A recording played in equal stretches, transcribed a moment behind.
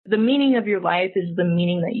the meaning of your life is the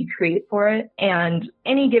meaning that you create for it. And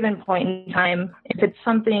any given point in time, if it's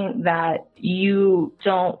something that you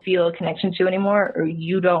don't feel a connection to anymore or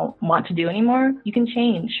you don't want to do anymore, you can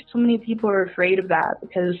change. So many people are afraid of that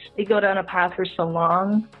because they go down a path for so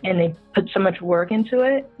long and they put so much work into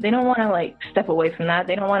it. They don't want to step away from that.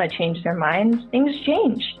 They don't want to change their minds. Things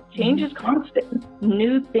change. Change is constant.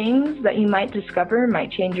 New things that you might discover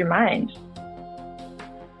might change your mind.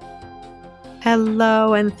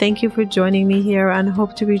 Hello, and thank you for joining me here on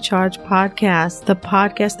Hope to Recharge podcast, the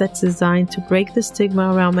podcast that's designed to break the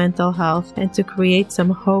stigma around mental health and to create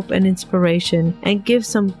some hope and inspiration and give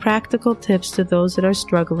some practical tips to those that are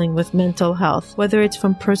struggling with mental health, whether it's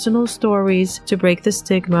from personal stories to break the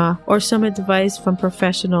stigma or some advice from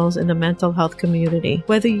professionals in the mental health community.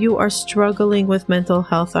 Whether you are struggling with mental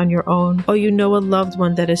health on your own or you know a loved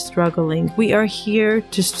one that is struggling, we are here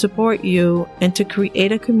to support you and to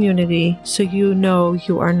create a community so you know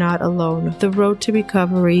you are not alone. The road to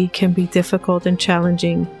recovery can be difficult and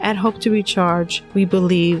challenging. At Hope to Recharge, we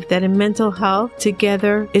believe that in mental health,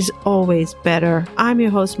 together is always better. I'm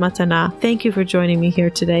your host, Matana. Thank you for joining me here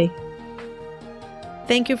today.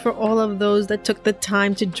 Thank you for all of those that took the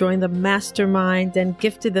time to join the mastermind and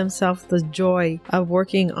gifted themselves the joy of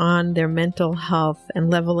working on their mental health and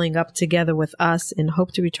leveling up together with us in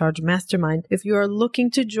Hope to Recharge Mastermind. If you are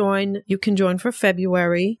looking to join, you can join for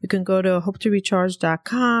February. You can go to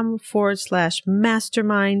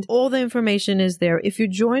hopetorecharge.com/mastermind. All the information is there. If you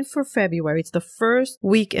join for February, it's the first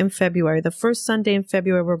week in February, the first Sunday in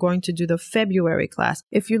February, we're going to do the February class.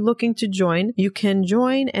 If you're looking to join, you can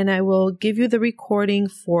join and I will give you the recording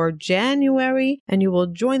for January and you will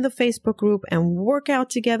join the Facebook group and work out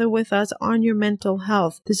together with us on your mental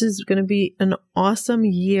health. This is going to be an awesome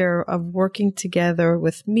year of working together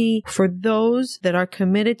with me for those that are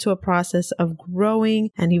committed to a process of growing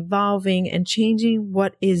and evolving and changing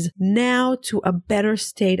what is now to a better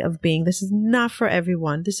state of being. This is not for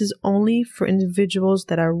everyone. This is only for individuals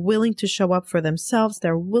that are willing to show up for themselves.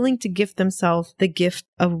 They're willing to gift themselves the gift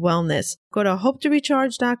of wellness. Go to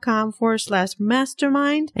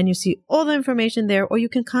hopetorecharge.com/mastermind and you see all the information there, or you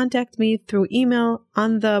can contact me through email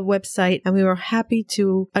on the website and we are happy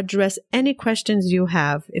to address any questions you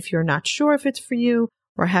have. If you're not sure if it's for you,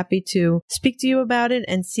 we're happy to speak to you about it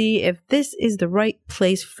and see if this is the right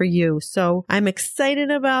place for you. So I'm excited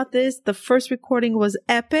about this. The first recording was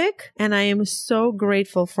epic and I am so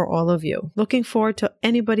grateful for all of you. Looking forward to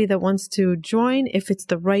anybody that wants to join if it's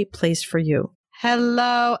the right place for you.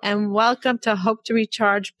 Hello and welcome to Hope to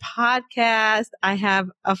Recharge podcast. I have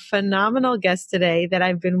a phenomenal guest today that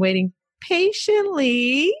I've been waiting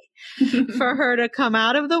patiently for her to come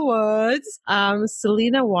out of the woods.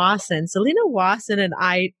 Selena Wasson. Selena Wasson and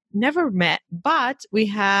I never met, but we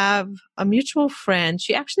have a mutual friend.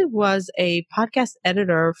 She actually was a podcast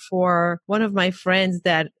editor for one of my friends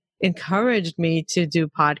that encouraged me to do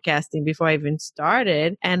podcasting before I even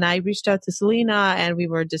started. And I reached out to Selena and we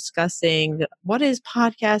were discussing what is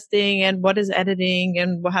podcasting and what is editing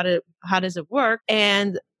and how does it work?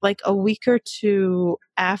 And like a week or two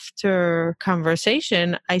after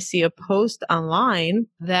conversation, I see a post online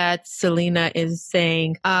that Selena is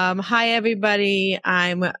saying, hi, everybody.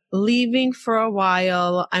 I'm leaving for a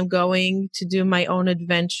while. I'm going to do my own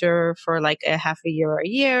adventure for like a half a year or a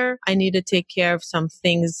year. I need to take care of some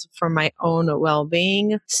things for my own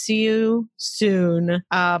well-being. See you soon.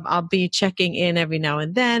 I'll be checking in every now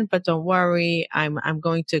and then, but don't worry. I'm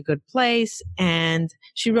going to a good place. And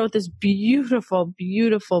she wrote this beautiful,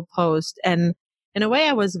 beautiful post. And in a way,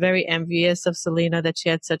 I was very envious of Selena that she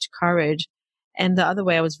had such courage. And the other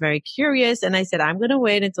way, I was very curious. And I said, I'm going to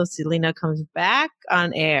wait until Selena comes back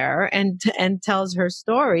on air and tells her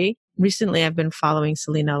story. Recently, I've been following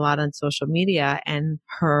Selena a lot on social media, and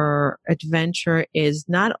her adventure is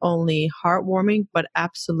not only heartwarming, but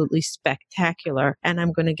absolutely spectacular. And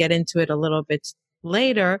I'm going to get into it a little bit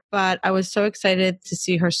later, but I was so excited to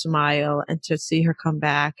see her smile and to see her come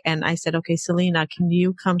back. And I said, okay, Selena, can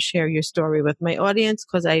you come share your story with my audience?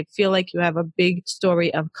 Because I feel like you have a big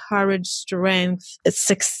story of courage, strength,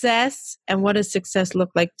 success. And what does success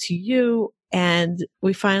look like to you? And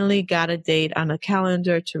we finally got a date on a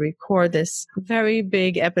calendar to record this very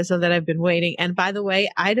big episode that I've been waiting. And by the way,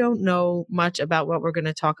 I don't know much about what we're going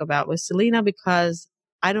to talk about with Selena because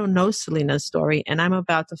I don't know Selena's story, and I'm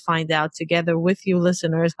about to find out together with you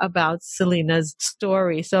listeners about Selena's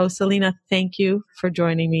story. So Selena, thank you for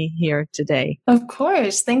joining me here today. Of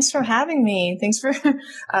course. Thanks for having me. Thanks for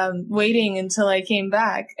waiting until I came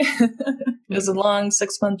back. It was a long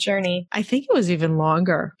 6-month journey. I think it was even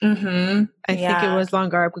longer. Mm-hmm. I think it was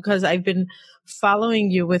longer because I've been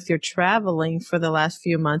following you with your traveling for the last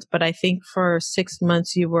few months, but I think for 6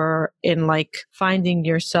 months you were in like finding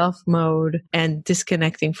yourself mode and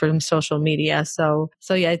disconnecting from social media. So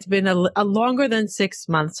yeah, it's been a longer than 6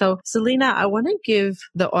 months. So Selena, I want to give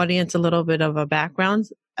the audience a little bit of a background.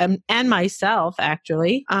 And myself,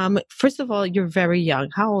 actually. First of all, you're very young.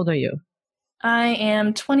 How old are you? I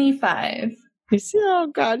am 25. You see, oh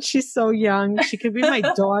God, she's so young. She could be my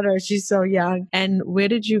daughter. She's so young. And where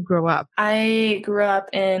did you grow up? I grew up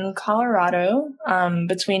in Colorado,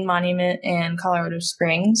 between Monument and Colorado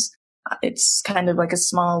Springs. It's kind of like a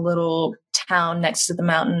small little town next to the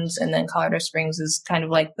mountains, and then Colorado Springs is kind of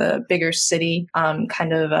like the bigger city,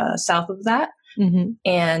 kind of south of that. Mm-hmm.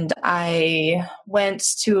 And I went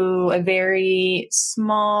to a very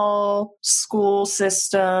small school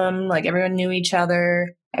system. Like everyone knew each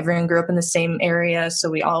other. Everyone grew up in the same area. So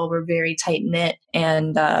we all were very tight knit.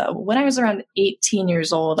 And when I was around 18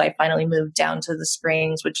 years old, I finally moved down to the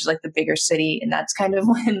Springs, which is like the bigger city. And that's kind of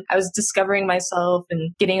when I was discovering myself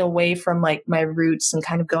and getting away from like my roots and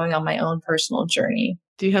kind of going on my own personal journey.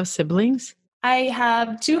 Do you have siblings? I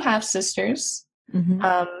have 2 half sisters. Mm-hmm.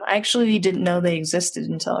 I actually didn't know they existed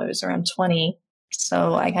until I was around 20.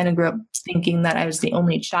 So I kind of grew up thinking that I was the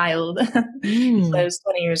only child. So I was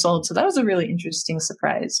 20 years old. So that was a really interesting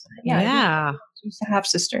surprise. But yeah. I have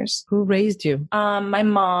sisters. Who raised you? My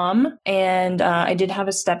mom, and I did have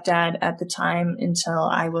a stepdad at the time until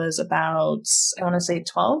I was about, I want to say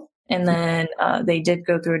 12. And then they did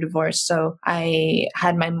go through a divorce. So I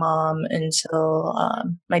had my mom until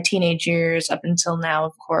my teenage years, up until now,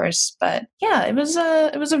 of course. But yeah, it was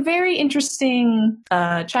a very interesting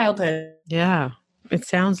childhood. Yeah, it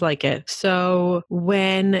sounds like it. So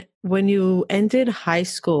when you ended high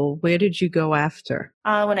school, where did you go after?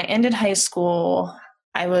 When I ended high school,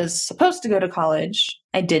 I was supposed to go to college.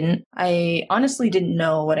 I didn't. I honestly didn't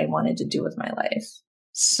know what I wanted to do with my life.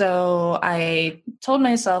 So I told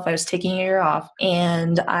myself I was taking a year off,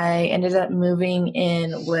 and I ended up moving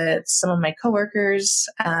in with some of my coworkers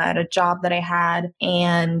at a job that I had.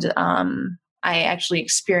 And I actually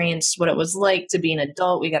experienced what it was like to be an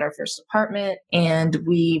adult. We got our first apartment, and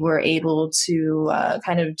we were able to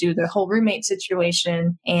kind of do the whole roommate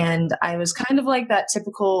situation. And I was kind of like that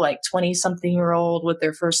typical like 20-something-year-old with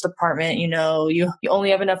their first apartment. You know, you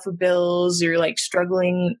only have enough for bills. You're like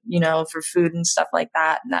struggling, you know, for food and stuff like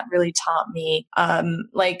that. And that really taught me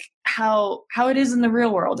like how it is in the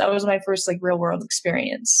real world. That was my first like real world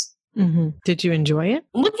experience. Mm-hmm. Did you enjoy it?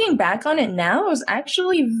 Looking back on it now, it was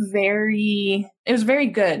actually very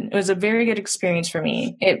good. It was a very good experience for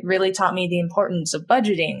me. It really taught me the importance of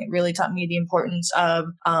budgeting. It really taught me the importance of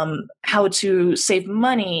how to save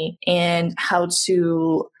money and how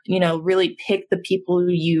to, you know, really pick the people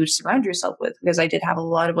you surround yourself with, because I did have a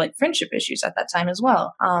lot of like friendship issues at that time as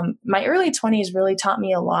well. My early 20s really taught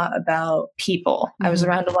me a lot about people. Mm-hmm. I was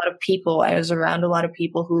around a lot of people. I was around a lot of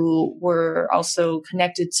people who were also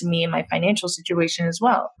connected to me in my financial situation as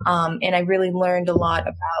well. And I really learned a lot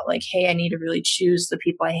about like, hey, I need to really choose the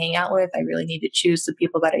people I hang out with. I really need to choose the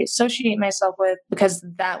people that I associate myself with, because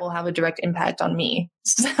that will have a direct impact on me.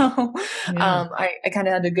 So I kind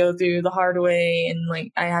of had to go through the hard way, and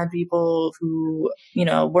like I had people who, you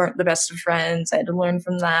know, weren't the best of friends. I had to learn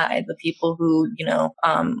from that. I had the people who, you know,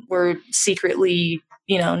 were secretly,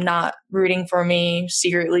 you know, not rooting for me,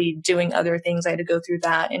 secretly doing other things. I had to go through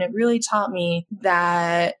that. And it really taught me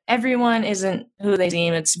that everyone isn't who they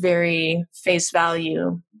seem. It's very face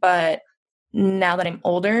value. But now that I'm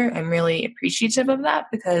older, I'm really appreciative of that,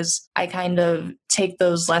 because I kind of take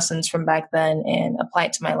those lessons from back then and apply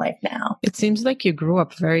it to my life now. It seems like you grew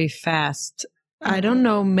up very fast. I don't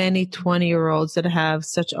know many 20-year-olds that have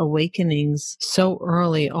such awakenings so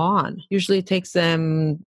early on. Usually it takes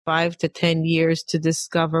them 5 to 10 years to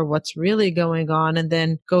discover what's really going on, and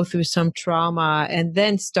then go through some trauma and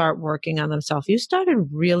then start working on themselves. You started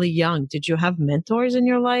really young. Did you have mentors in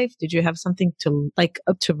your life? Did you have something to like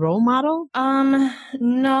to role model?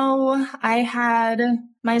 No, I had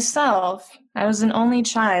myself. I was an only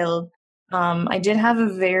child. I did have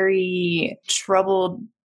a very troubled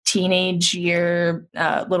teenage year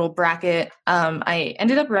little bracket. I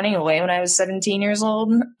ended up running away when I was 17 years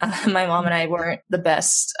old. My mom and I weren't the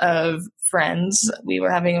best of friends. We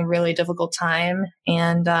were having a really difficult time,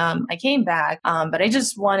 and I came back, but I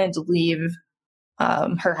just wanted to leave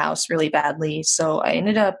her house really badly. So I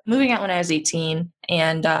ended up moving out when I was 18,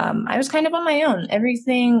 and I was kind of on my own.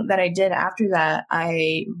 Everything that I did after that,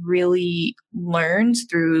 I really learned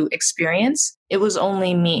through experience. It was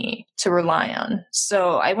only me to rely on.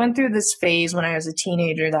 So I went through this phase when I was a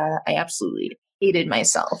teenager that I absolutely hated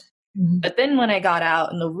myself. But then when I got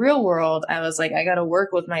out in the real world, I was like, I got to work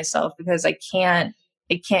with myself because I can't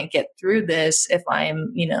get through this if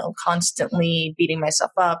I'm, constantly beating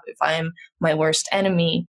myself up, if I'm my worst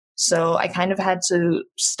enemy. So I kind of had to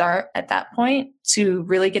start at that point to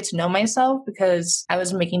really get to know myself because I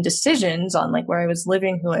was making decisions on like where I was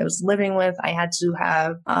living, who I was living with. I had to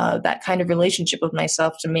have that kind of relationship with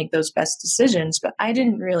myself to make those best decisions. But I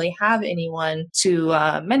didn't really have anyone to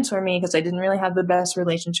mentor me because I didn't really have the best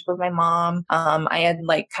relationship with my mom. I had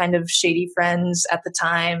like kind of shady friends at the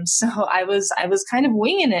time. So I was kind of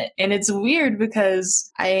winging it. And it's weird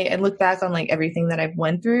because I look back on like everything that I've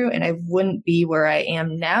went through and I wouldn't be where I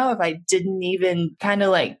am now if I didn't even kind of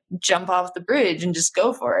like jump off the bridge and just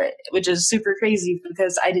go for it, which is super crazy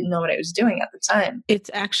because I didn't know what I was doing at the time. It's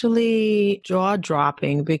actually jaw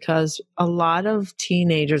dropping because a lot of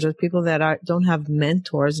teenagers or people that don't have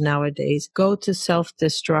mentors nowadays go to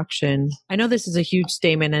self-destruction. I know this is a huge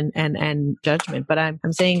statement and judgment, but I'm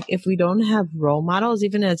saying if we don't have role models,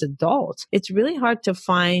 even as adults, it's really hard to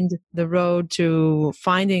find the road to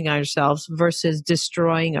finding ourselves versus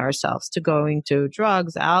destroying ourselves, to going to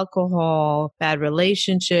drugs, alcohol, bad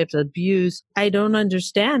relationships, abuse. I don't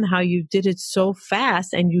understand how you did it so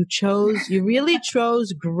fast and you really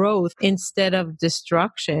chose growth instead of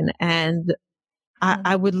destruction. And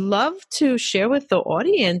I would love to share with the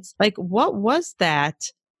audience, like, what was that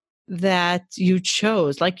you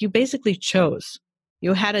chose? Like, you basically chose.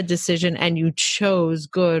 You had a decision and you chose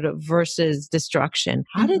good versus destruction.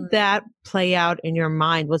 How did that play out in your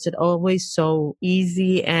mind? Was it always so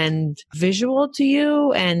easy and visual to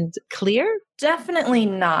you and clear? Definitely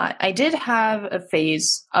not. I did have a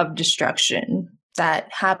phase of destruction that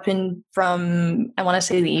happened from, I want to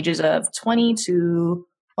say, the ages of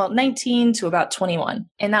 19 to about 21.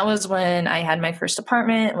 And that was when I had my first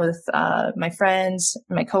apartment with my friends,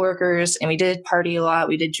 my coworkers, and we did party a lot.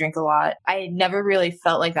 We did drink a lot. I never really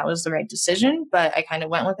felt like that was the right decision, but I kind of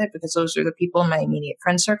went with it because those were the people in my immediate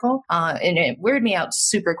friend circle. And it weirded me out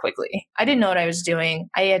super quickly. I didn't know what I was doing.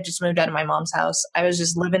 I had just moved out of my mom's house. I was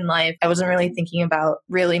just living life. I wasn't really thinking about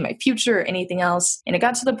really my future or anything else. And it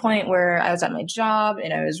got to the point where I was at my job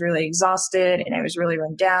and I was really exhausted and I was really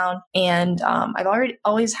run down. And I've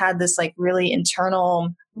always had this like really internal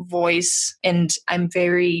voice, and I'm a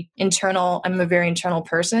very internal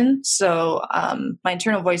person. So my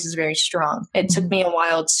internal voice is very strong. It took me a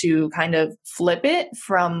while to kind of flip it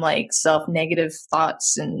from like self-negative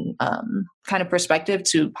thoughts and kind of perspective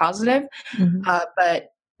to positive. But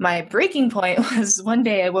my breaking point was one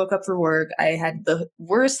day I woke up for work. I had the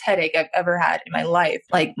worst headache I've ever had in my life,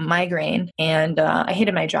 like migraine, and I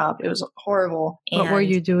hated my job. It was horrible. What were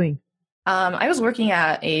you doing? I was working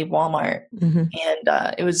at a Walmart,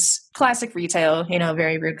 and it was classic retail,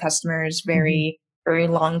 very rude customers, very, very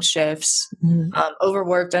long shifts,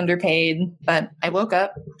 overworked, underpaid. But I woke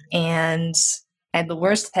up and I had the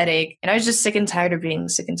worst headache, and I was just sick and tired of being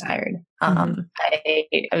sick and tired.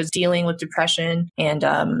 I was dealing with depression and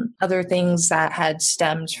other things that had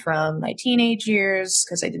stemmed from my teenage years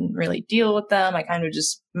because I didn't really deal with them. I kind of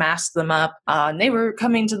just masked them up. And they were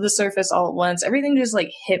coming to the surface all at once. Everything just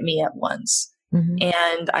like hit me at once.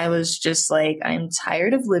 And I was just like, I'm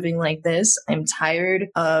tired of living like this. I'm tired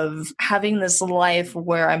of having this life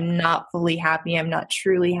where I'm not fully happy. I'm not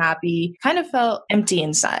truly happy. Kind of felt empty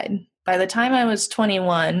inside. By the time I was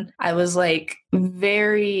 21, I was like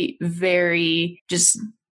very, very just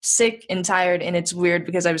sick and tired. And it's weird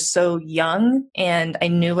because I was so young and I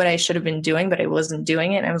knew what I should have been doing, but I wasn't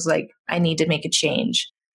doing it. And I was like, I need to make a change.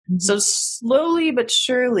 So slowly but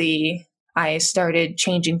surely, I started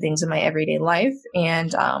changing things in my everyday life.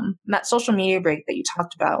 And that social media break that you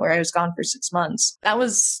talked about, where I was gone for 6 months, that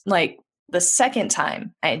was like the second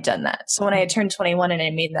time I had done that. So when I had turned 21 and I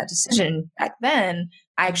made that decision back then,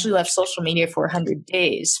 I actually left social media for 100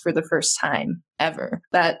 days for the first time ever.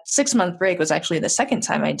 That 6-month break was actually the second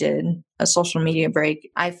time I did a social media break.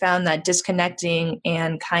 I found that disconnecting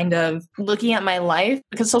and kind of looking at my life,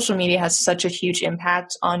 because social media has such a huge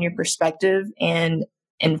impact on your perspective and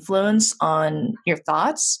influence on your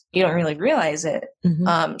thoughts, you don't really realize it.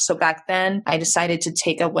 So back then, I decided to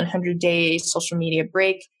take a 100-day social media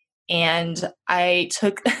break. And I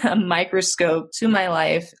took a microscope to my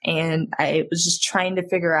life and I was just trying to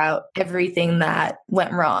figure out everything that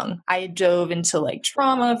went wrong. I dove into like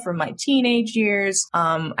trauma from my teenage years.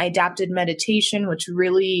 I adapted meditation, which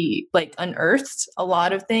really like unearthed a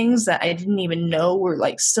lot of things that I didn't even know were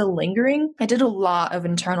like still lingering. I did a lot of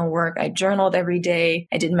internal work. I journaled every day.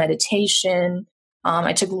 I did meditation.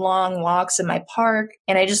 I took long walks in my park,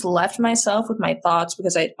 and I just left myself with my thoughts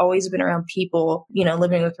because I'd always been around people,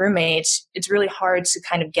 living with roommates. It's really hard to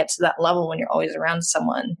kind of get to that level when you're always around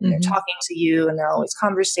someone and they're talking to you and they're always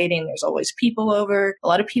conversating. There's always people over. A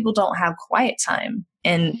lot of people don't have quiet time.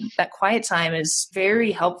 And that quiet time is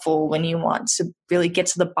very helpful when you want to really get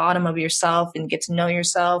to the bottom of yourself and get to know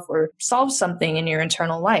yourself or solve something in your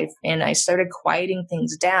internal life. And I started quieting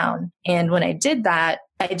things down. And when I did that,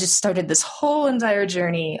 I just started this whole entire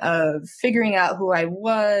journey of figuring out who I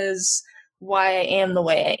was, why I am the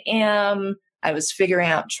way I am. I was figuring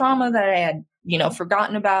out trauma that I had,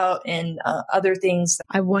 forgotten about, and other things.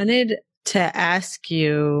 I wanted to ask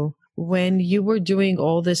you, when you were doing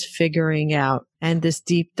all this figuring out and this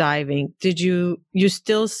deep diving, did you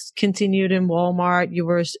still continued in Walmart? You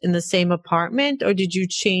were in the same apartment, or did you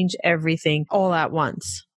change everything all at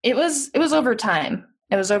once? It was over time.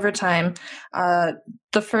 It was over time.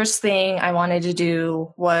 The first thing I wanted to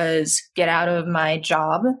do was get out of my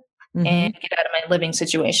job and get out of my living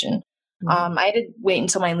situation. I had to wait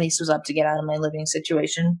until my lease was up to get out of my living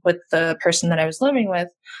situation with the person that I was living with,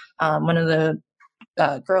 one of the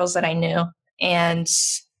girls that I knew. And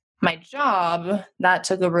my job, that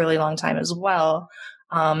took a really long time as well.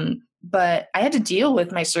 But I had to deal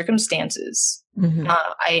with my circumstances.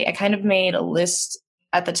 I kind of made a list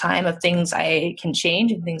at the time of things I can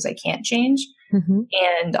change and things I can't change.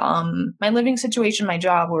 And my living situation, my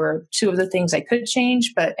job were two of the things I could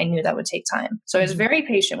change, but I knew that would take time. So I was very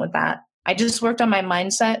patient with that. I just worked on my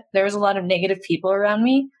mindset. There was a lot of negative people around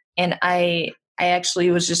me, and I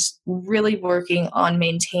actually was just really working on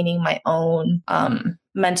maintaining my own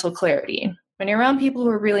mental clarity. When you're around people who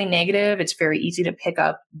are really negative, it's very easy to pick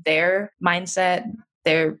up their mindset,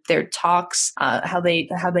 their talks, how they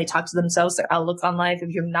talk to themselves, their outlook on life, if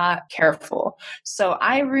you're not careful. So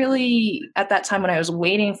I really, at that time when I was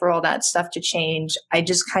waiting for all that stuff to change, I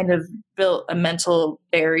just kind of built a mental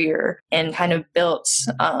barrier and kind of built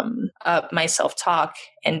up my self-talk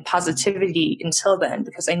and positivity until then,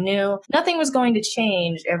 because I knew nothing was going to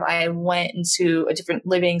change if I went into a different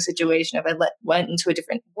living situation, if I went into a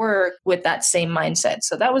different work with that same mindset.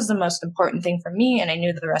 So that was the most important thing for me, and I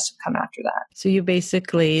knew the rest would come after that. So you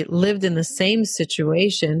basically lived in the same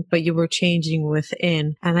situation, but you were changing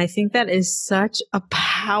within. And I think that is such a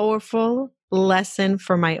powerful lesson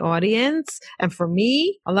for my audience and for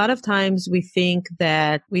me. A lot of times we think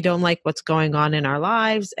that we don't like what's going on in our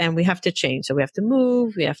lives and we have to change. So we have to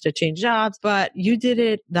move, we have to change jobs, but you did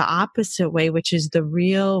it the opposite way, which is the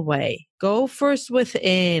real way. Go first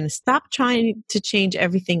within. Stop trying to change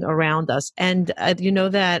everything around us. And you know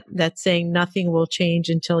that saying, nothing will change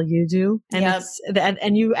until you do. And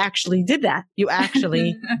and you actually did that. You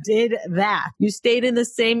actually did that. You stayed in the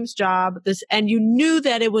same job, and you knew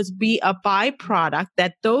that it was a byproduct,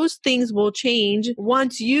 that those things will change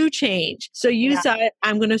once you change. So you said,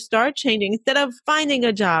 I'm going to start changing. Instead of finding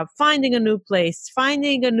a job, finding a new place,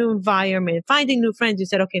 finding a new environment, finding new friends, you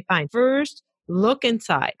said, okay, fine. First, look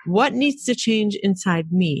inside. What needs to change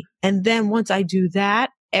inside me? And then once I do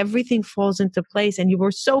that, everything falls into place. And you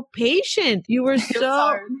were so patient. You were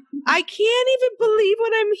so, I can't even believe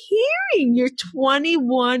what I'm hearing. You're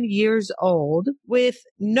 21 years old with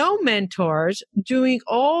no mentors, doing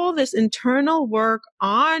all this internal work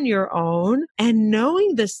on your own and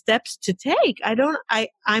knowing the steps to take.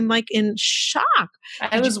 I'm like in shock.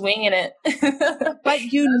 I was winging it. But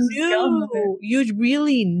you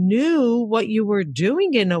really knew what you were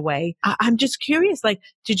doing in a way. I'm just curious, like,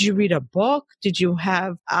 did you read a book? Did you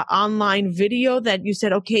have an online video that you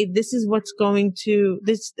said, okay, this is what's going to,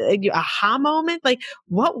 this aha moment? Like,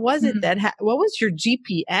 what was it what was your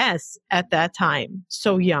GPS at that time?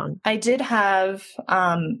 So young. I did have,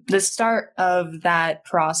 the start of that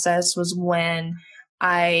process was when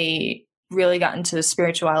I really got into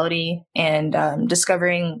spirituality and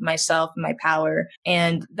discovering myself and my power.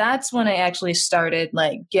 And that's when I actually started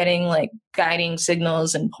getting guiding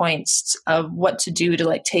signals and points of what to do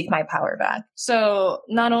to take my power back. So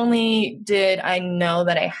not only did I know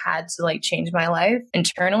that I had to change my life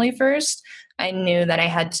internally first, I knew that I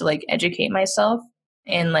had to educate myself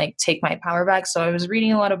and take my power back. So I was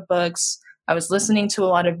reading a lot of books. I was listening to a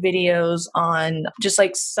lot of videos on just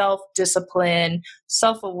self-discipline,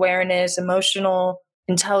 self-awareness, emotional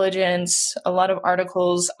intelligence, a lot of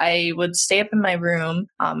articles. I would stay up in my room.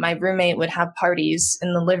 My roommate would have parties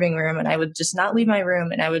in the living room, and I would just not leave my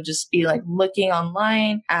room. And I would just be looking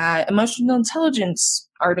online at emotional intelligence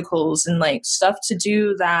articles and stuff to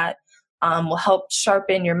do that will help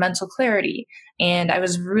sharpen your mental clarity. And I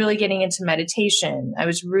was really getting into meditation. I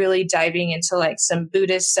was really diving into some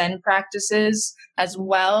Buddhist Zen practices as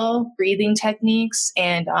well, breathing techniques.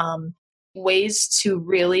 And ways to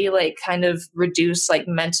really like kind of reduce like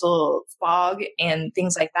mental fog and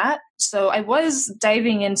things like that. So I was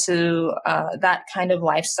diving into that kind of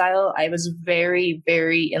lifestyle. I was very,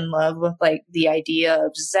 very in love with like the idea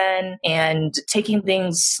of Zen and taking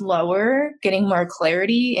things slower, getting more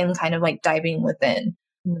clarity, and kind of like diving within.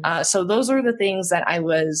 So those were the things that I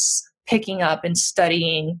was picking up and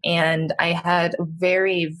studying. And I had a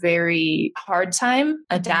very, very hard time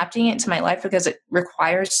adapting it to my life because it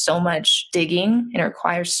requires so much digging and it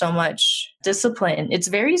requires so much discipline. It's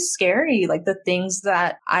very scary, like the things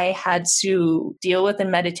that I had to deal with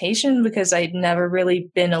in meditation, because I'd never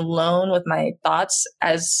really been alone with my thoughts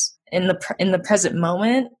as in the present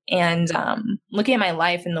moment. And looking at my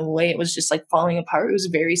life and the way it was just like falling apart, it was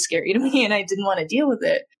very scary to me, and I didn't want to deal with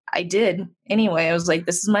it. I did anyway. I was like,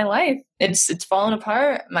 this is my life. It's falling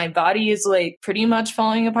apart. My body is like pretty much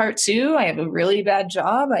falling apart too. I have a really bad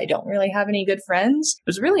job. I don't really have any good friends. It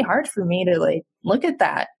was really hard for me to like look at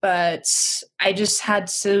that, but I just had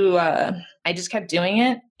to, I just kept doing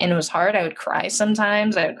it, and it was hard. I would cry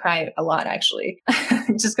sometimes. I would cry a lot actually,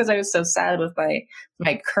 just because I was so sad with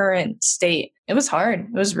my current state. It was hard.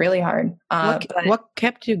 It was really hard. What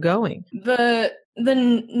kept you going? The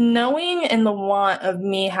knowing and the want of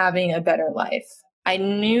me having a better life. I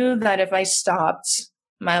knew that if I stopped,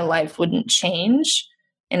 my life wouldn't change.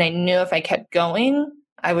 And I knew if I kept going,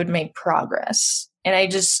 I would make progress. And I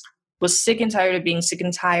just was sick and tired of being sick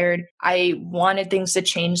and tired. I wanted things to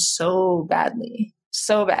change so badly,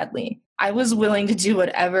 so badly. I was willing to do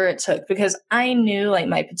whatever it took because I knew like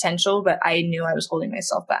my potential, but I knew I was holding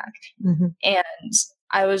myself back. Mm-hmm. And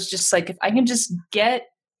I was just like, if I can just get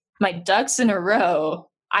my ducks in a row,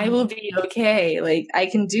 I will be okay. Like I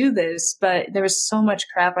can do this. But there was so much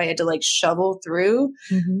crap I had to like shovel through.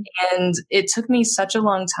 Mm-hmm. And it took me such a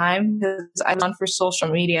long time because I was on for social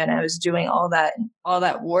media and I was doing all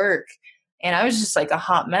that work. And I was just like a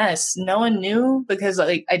hot mess. No one knew because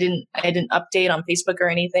like I didn't update on Facebook or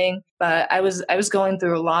anything, but I was going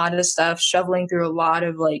through a lot of stuff, shoveling through a lot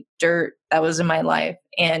of like dirt that was in my life.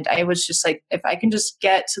 And I was just like, if I can just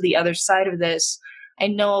get to the other side of this, I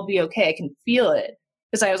know I'll be okay. I can feel it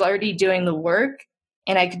because I was already doing the work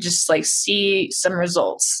and I could just like see some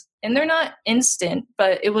results. And they're not instant,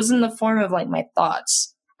 but it was in the form of like my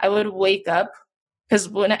thoughts. I would wake up because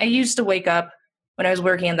when I used to wake up when I was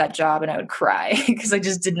working at that job and I would cry because I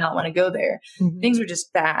just did not want to go there. Mm-hmm. Things were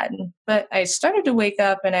just bad. But I started to wake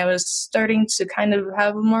up and I was starting to kind of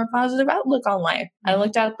have a more positive outlook on life. Mm-hmm. I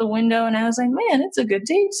looked out the window and I was like, man, it's a good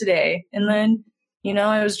day today. And then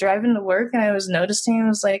I was driving to work and I was noticing I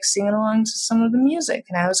was like singing along to some of the music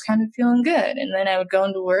and I was kind of feeling good. And then I would go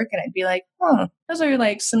into work and I'd be like, oh, those are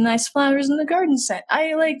like some nice flowers in the garden set.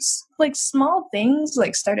 I like small things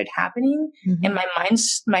like started happening. Mm-hmm. And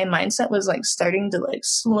my mindset was like starting to like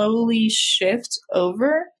slowly shift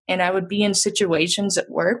over. And I would be in situations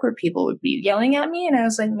at work where people would be yelling at me. And I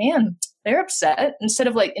was like, man, they're upset. Instead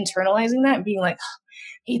of like internalizing that and being like,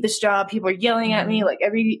 hate this job, people are yelling at me, like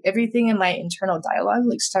everything in my internal dialogue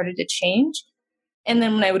like started to change. And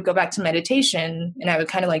then when I would go back to meditation and I would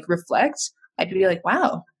kind of like reflect, I'd be like,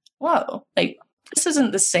 wow, whoa, like this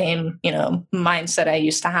isn't the same, mindset I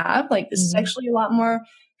used to have. Like this is actually a lot more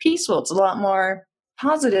peaceful. It's a lot more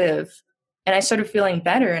positive. And I started feeling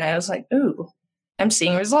better and I was like, ooh, I'm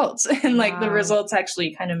seeing results. And like the results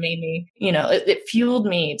actually kind of made me, it fueled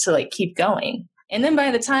me to like keep going. And then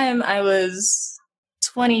by the time I was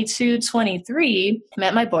 22, 23,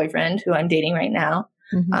 met my boyfriend who I'm dating right now.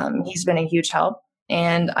 Mm-hmm. He's been a huge help.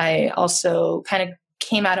 And I also kind of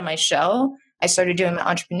came out of my shell. I started doing my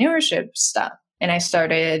entrepreneurship stuff and I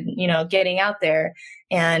started, getting out there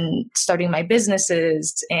and starting my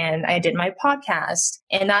businesses and I did my podcast.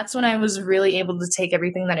 And that's when I was really able to take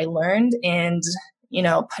everything that I learned and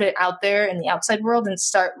put it out there in the outside world and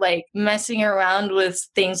start like messing around with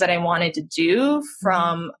things that I wanted to do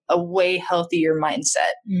from a way healthier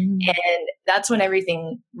mindset. Mm-hmm. And that's when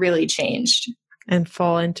everything really changed. And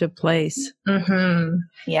fall into place. Mm-hmm.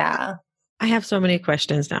 Yeah. I have so many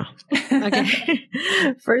questions now. Okay.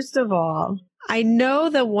 First of all, I know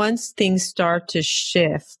that once things start to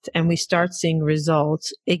shift and we start seeing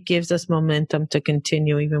results, it gives us momentum to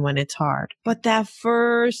continue even when it's hard. But that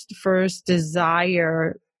first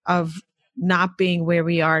desire of not being where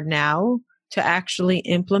we are now to actually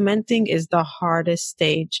implementing is the hardest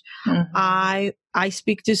stage. Mm-hmm. I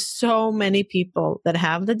speak to so many people that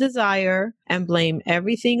have the desire and blame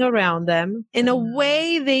everything around them. In a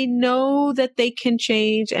way, they know that they can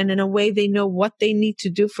change, and in a way, they know what they need to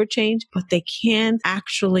do for change, but they can't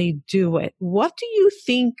actually do it. What do you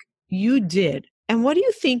think you did? And what do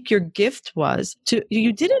you think your gift was?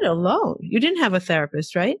 You did it alone. You didn't have a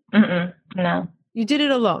therapist, right? Mm-mm. No. You did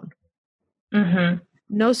it alone. Mm-hmm.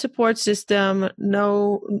 No support system,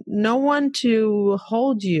 no one to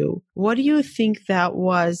hold you. What do you think that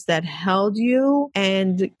was that held you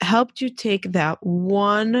and helped you take that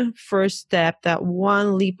one first step, that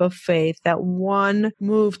one leap of faith, that one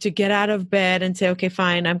move to get out of bed and say, okay,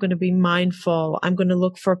 fine, I'm going to be mindful. I'm going to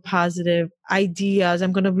look for positive ideas.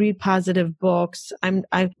 I'm going to read positive books.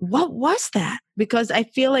 What was that? Because I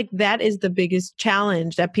feel like that is the biggest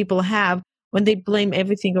challenge that people have when they blame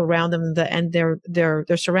everything around them and their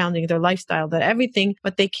surrounding, their lifestyle, that everything,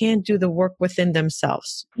 but they can't do the work within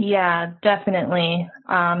themselves. Yeah, definitely.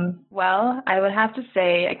 Well, I would have to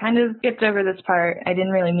say I kind of skipped over this part. I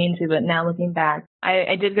didn't really mean to, but now looking back,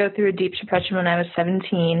 I did go through a deep depression when I was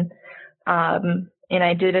 17. And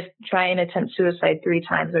I did try and attempt suicide 3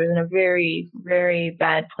 times. I was in a very, very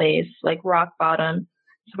bad place, like rock bottom.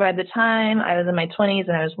 So by the time I was in my 20s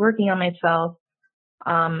and I was working on myself,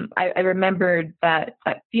 I remembered that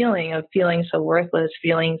feeling of feeling so worthless,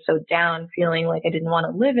 feeling so down, feeling like I didn't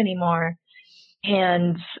want to live anymore.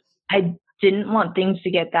 And I didn't want things to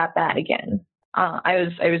get that bad again. I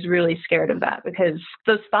was really scared of that because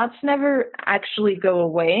those thoughts never actually go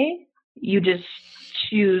away. You just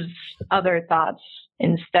choose other thoughts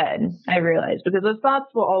instead, I realized, because those thoughts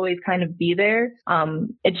will always kind of be there.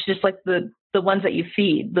 It's just like the ones that you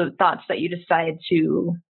feed, the thoughts that you decide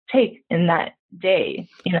to take in that day,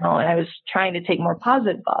 and I was trying to take more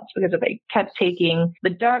positive thoughts, because if I kept taking the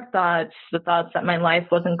dark thoughts, the thoughts that my life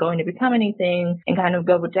wasn't going to become anything, and kind of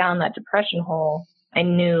go down that depression hole, I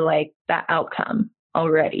knew like that outcome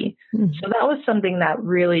already. Mm-hmm. So that was something that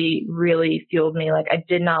really, really fueled me. Like I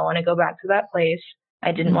did not want to go back to that place.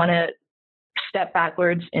 I didn't want to step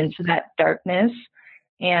backwards into that darkness.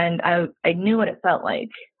 And I knew what it felt like.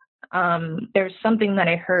 There's something that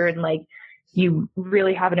I heard, like, you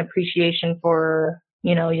really have an appreciation for,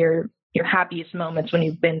 your happiest moments when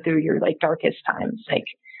you've been through your like darkest times. Like,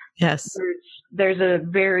 yes, there's a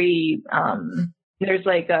very, there's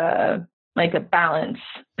like a balance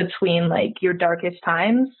between like your darkest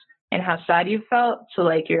times and how sad you felt to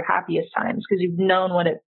like your happiest times, because you've known what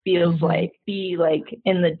it feels like, be like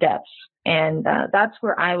in the depths. And that's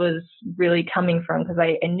where I was really coming from, because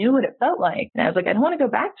I knew what it felt like. And I was like, I don't want to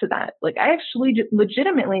go back to that. Like, I actually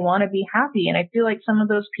legitimately want to be happy. And I feel like some of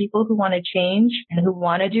those people who want to change and who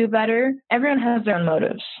want to do better, everyone has their own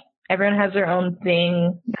motives. Everyone has their own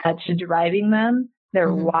thing that's driving them,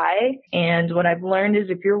 their why. And what I've learned is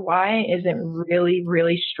if your why isn't really,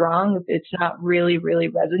 really strong, if it's not really, really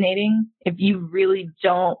resonating, if you really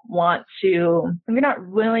don't want to, if you're not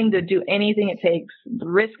willing to do anything it takes,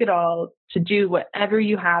 risk it all, to do whatever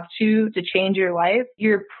you have to change your life,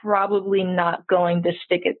 you're probably not going to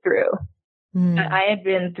stick it through. I had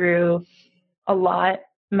been through a lot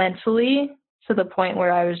mentally, to the point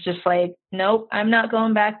where I was just like, nope, I'm not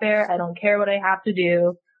going back there. I don't care what I have to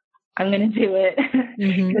do. I'm going to do it,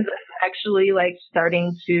 because I'm actually like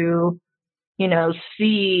starting to,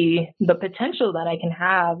 see the potential that I can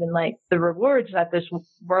have, and like the rewards that this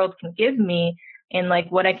world can give me, and like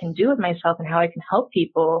what I can do with myself and how I can help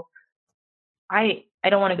people. I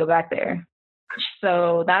don't want to go back there.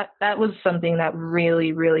 So that was something that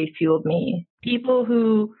really, really fueled me. People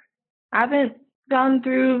who haven't gone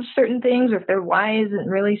through certain things, or if their why isn't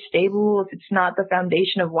really stable, if it's not the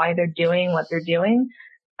foundation of why they're doing what they're doing,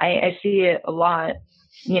 I see it a lot.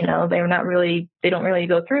 They don't really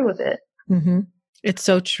go through with it. It's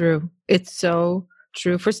so true. It's so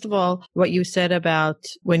true. First of all, what you said about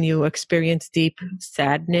when you experience deep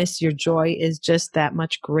sadness, your joy is just that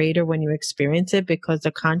much greater when you experience it, because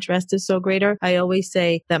the contrast is so greater. I always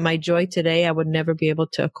say that my joy today, I would never be able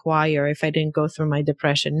to acquire if I didn't go through my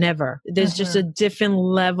depression. Never. There's just a different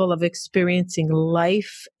level of experiencing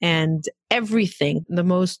life, and everything. The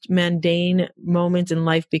most mundane moments in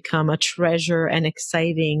life become a treasure and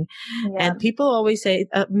exciting. Yeah. And people always say,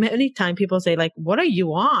 many times people say, like, what are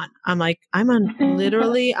you on? I'm like, I'm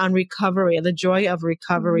literally on recovery, the joy of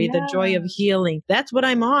recovery, the joy of healing. That's what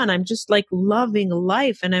I'm on. I'm just like loving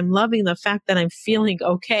life, and I'm loving the fact that I'm feeling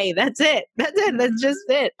okay. That's it. That's just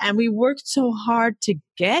it. And we worked so hard to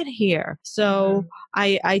get here. So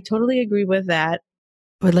I totally agree with that.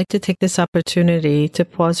 I'd like to take this opportunity to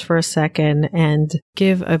pause for a second and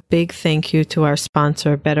give a big thank you to our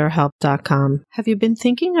sponsor, BetterHelp.com. Have you been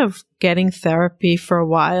thinking of getting therapy for a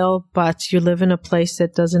while, but you live in a place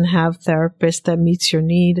that doesn't have therapists that meets your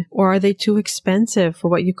need? Or are they too expensive for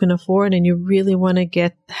what you can afford and you really want to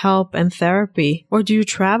get help and therapy? Or do you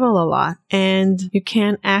travel a lot and you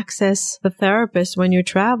can't access the therapist when you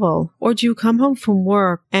travel? Or do you come home from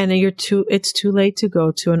work and it's too late to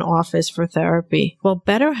go to an office for therapy? Well,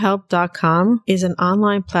 BetterHelp.com is an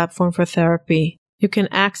online platform for therapy. You can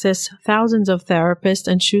access thousands of therapists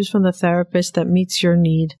and choose from the therapist that meets your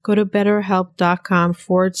need. Go to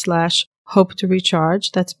BetterHelp.com/hope to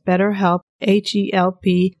recharge. That's BetterHelp,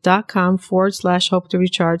 HELP.com/hope to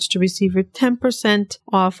recharge to receive your 10%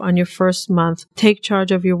 off on your first month. Take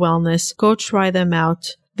charge of your wellness. Go try them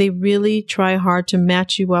out. They really try hard to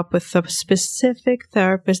match you up with the specific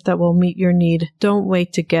therapist that will meet your need. Don't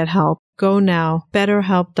wait to get help. Go now.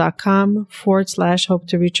 BetterHelp.com/hope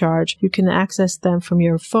to recharge. You can access them from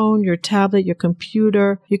your phone, your tablet, your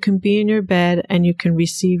computer. You can be in your bed and you can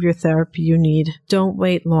receive your therapy you need. Don't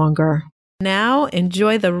wait longer. Now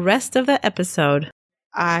enjoy the rest of the episode.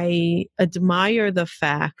 I admire the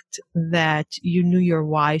fact that you knew your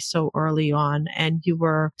why so early on and you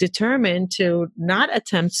were determined to not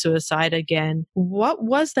attempt suicide again. What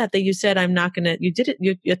was that you said, I'm not going to, you did it,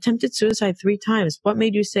 you attempted suicide 3 times. What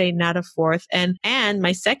made you say not a fourth? And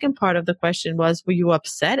my second part of the question was, were you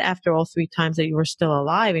upset after all 3 times that you were still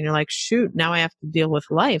alive? And you're like, shoot, now I have to deal with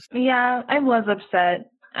life. Yeah, I was upset.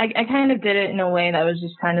 I kind of did it in a way that was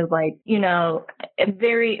just kind of like, it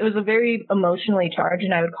was a very emotionally charged,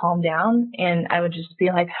 and I would calm down and I would just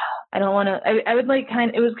be like, I don't want to, I would like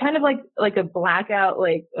it was kind of like a blackout,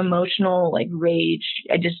 like emotional, like rage.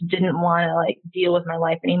 I just didn't want to like deal with my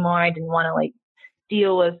life anymore. I didn't want to like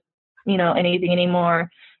deal with, anything anymore.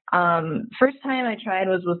 First time I tried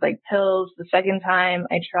was with like pills. The second time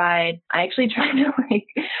I actually tried to like,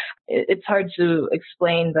 it's hard to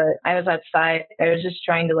explain, but I was outside. I was just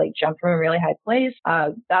trying to like jump from a really high place.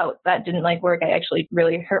 That didn't like work. I actually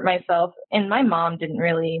really hurt myself, and my mom didn't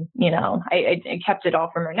really, I kept it all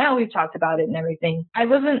from her. Now we've talked about it and everything. I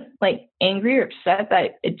wasn't like angry or upset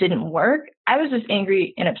that it didn't work. I was just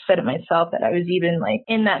angry and upset at myself that I was even like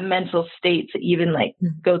in that mental state to even like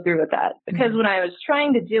go through with that. Because when I was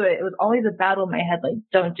trying to do it, it was always a battle in my head, like,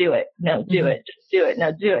 don't do it. No, do it. Just do it.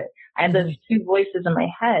 No, do it. I had those 2 voices in my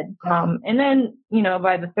head. And then,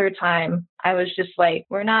 by the 3rd time, I was just like,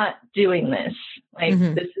 we're not doing this. Like,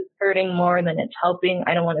 this is hurting more than it's helping.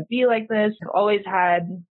 I don't want to be like this. I've always had,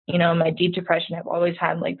 my deep depression, I've always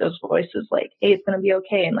had like those voices like, hey, it's going to be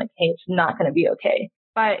okay. And like, hey, it's not going to be okay.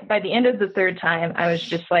 By the end of the 3rd time, I was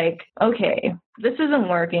just like, okay, this isn't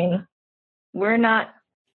working. I'm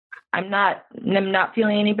not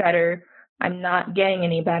feeling any better. I'm not getting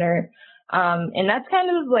any better. And that's kind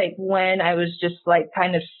of like when I was just like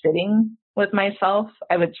kind of sitting with myself.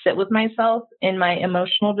 I would sit with myself in my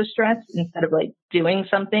emotional distress instead of like doing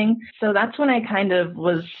something. So that's when I kind of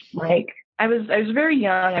was like, I was very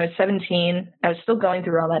young. I was 17. I was still going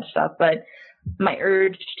through all that stuff, but my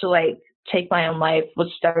urge to like take my own life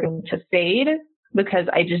was starting to fade because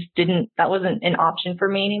that wasn't an option for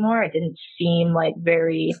me anymore. It didn't seem like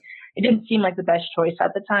the best choice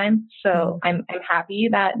at the time. So I'm happy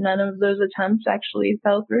that none of those attempts actually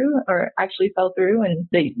fell through, and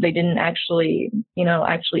they didn't actually end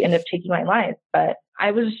up taking my life. But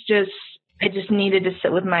I just needed to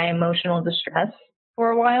sit with my emotional distress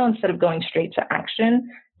for a while instead of going straight to action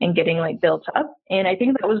and getting like built up. And I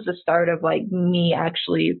think that was the start of like me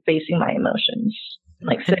actually facing my emotions,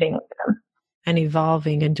 like sitting with them. And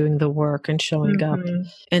evolving and doing the work and showing up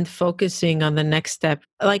and focusing on the next step.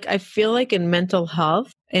 Like, I feel like in mental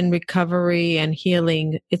health and recovery and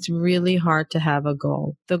healing, it's really hard to have a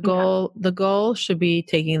goal. The goal should be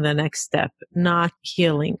taking the next step, not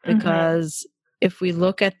healing. Because if we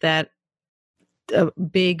look at that, a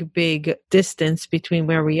big distance between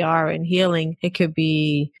where we are and healing, it could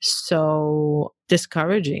be so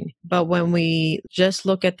discouraging. But when we just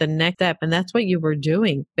look at the next step, and that's what you were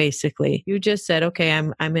doing, basically, you just said, okay,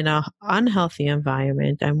 I'm in an unhealthy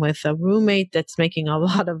environment. I'm with a roommate that's making a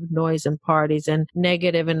lot of noise and parties and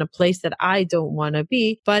negative in a place that I don't want to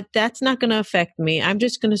be, but that's not going to affect me. I'm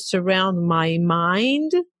just going to surround my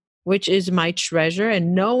mind, which is my treasure,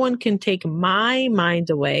 and no one can take my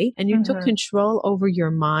mind away. And you took control over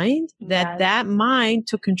your mind, that mind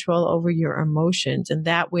took control over your emotions. And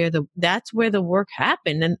that's where the work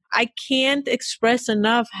happened. And I can't express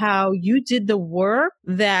enough how you did the work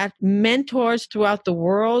that mentors throughout the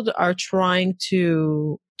world are trying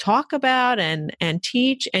to talk about and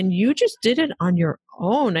teach, and you just did it on your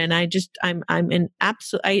own. And I think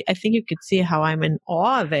you could see how I'm in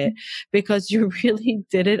awe of it, because you really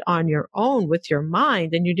did it on your own with your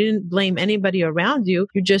mind, and you didn't blame anybody around you.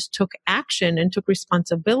 You just took action and took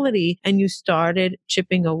responsibility, and you started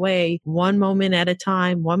chipping away one moment at a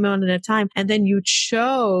time. And then you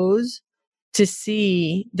chose to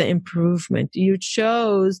see the improvement. You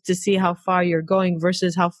chose to see how far you're going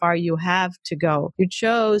versus how far you have to go. You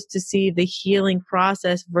chose to see the healing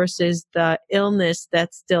process versus the illness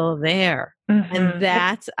that's still there. And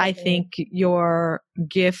that's, I think, your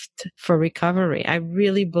gift for recovery. I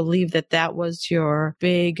really believe that that was your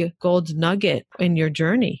big gold nugget in your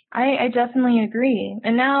journey. I definitely agree.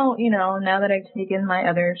 And now, now that I've taken my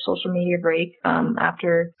other social media break,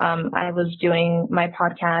 after I was doing my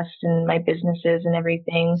podcast and my businesses and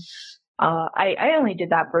everything, I only did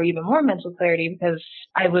that for even more mental clarity because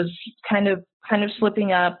I was kind of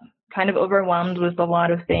slipping up, kind of overwhelmed with a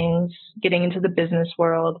lot of things, getting into the business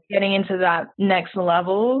world, getting into that next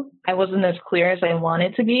level. I wasn't as clear as I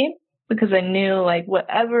wanted to be because I knew like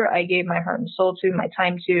whatever I gave my heart and soul to, my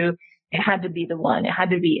time to, it had to be the one. It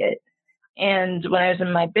had to be it. And when I was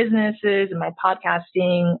in my businesses and my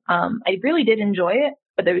podcasting, I really did enjoy it,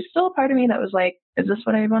 but there was still a part of me that was like, is this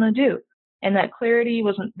what I want to do? And that clarity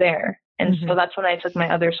wasn't there. And so that's when I took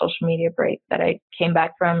my other social media break that I came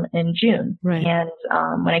back from in June. Right. And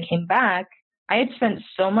when I came back, I had spent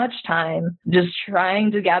so much time just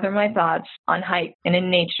trying to gather my thoughts on hike and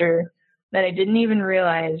in nature that I didn't even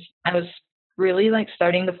realize I was really like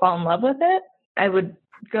starting to fall in love with it. I would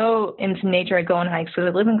go into nature. I'd go on hikes because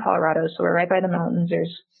I live in Colorado. So we're right by the mountains.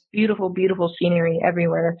 There's beautiful, beautiful scenery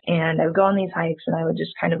everywhere. And I would go on these hikes and I would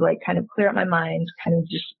just kind of clear up my mind, kind of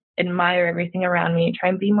just admire everything around me, try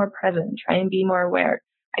and be more present, try and be more aware.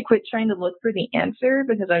 I quit trying to look for the answer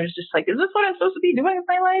because I was just like, is this what I'm supposed to be doing with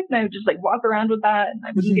my life? And I would just like walk around with that and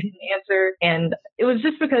I wouldn't get an answer. And it was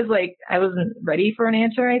just because like I wasn't ready for an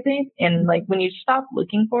answer, I think. And like when you stop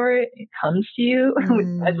looking for it, it comes to you,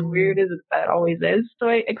 as weird as that always is. So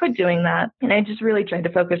I quit doing that. And I just really tried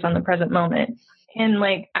to focus on the present moment. And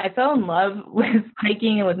like, I fell in love with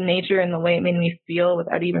hiking and with nature and the way it made me feel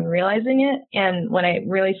without even realizing it. And when I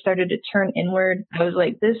really started to turn inward, I was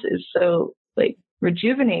like, this is so like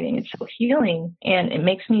rejuvenating. It's so healing and it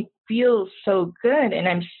makes me feel so good. And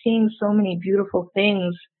I'm seeing so many beautiful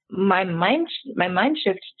things. My mind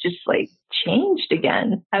shift just like changed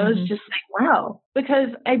again. I was just like, wow, because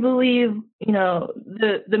I believe,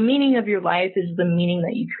 the meaning of your life is the meaning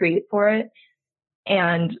that you create for it.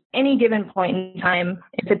 And any given point in time,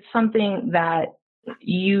 if it's something that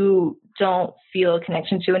you don't feel a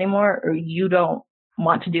connection to anymore or you don't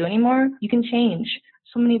want to do anymore, you can change.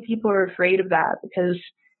 So many people are afraid of that because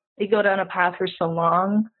they go down a path for so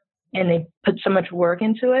long and they put so much work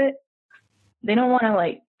into it. They don't want to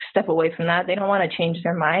like step away from that. They don't want to change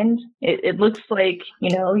their mind. It looks like,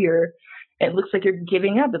 it looks like you're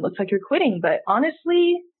giving up. It looks like you're quitting. But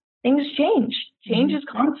honestly, things change. Change is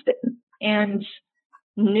constant. And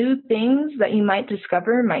new things that you might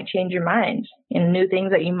discover might change your mind, and new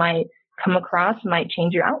things that you might come across might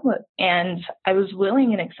change your outlook. And I was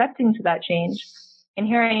willing and accepting to that change. And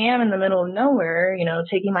here I am in the middle of nowhere,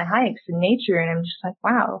 taking my hikes in nature. And I'm just like,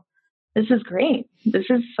 wow, this is great. This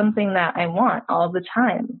is something that I want all the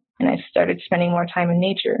time. And I started spending more time in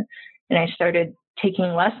nature and I started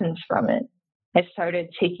taking lessons from it. I started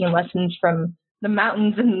taking lessons from the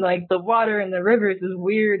mountains and like the water and the rivers, as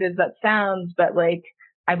weird as that sounds, but like,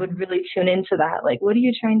 I would really tune into that. Like, what are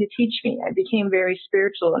you trying to teach me? I became very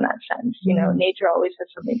spiritual in that sense. Nature always has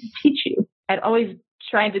something to teach you. I'd always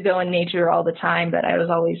tried to go in nature all the time, but I was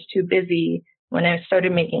always too busy. When I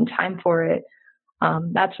started making time for it,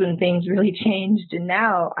 that's when things really changed. And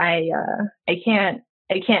now I can't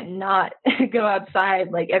not go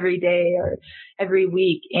outside like every day or every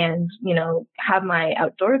week and, have my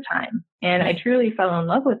outdoor time. And I truly fell in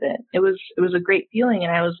love with it. It was a great feeling.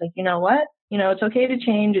 And I was like, you know what? It's okay to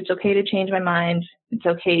change. It's okay to change my mind. It's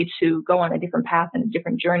okay to go on a different path and a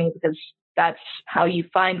different journey because that's how you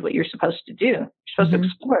find what you're supposed to do. You're supposed to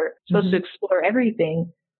explore. You're supposed to explore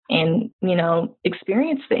everything and,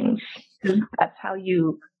 experience things. That's how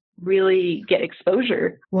you really get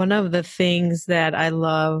exposure. One of the things that I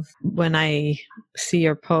love when I see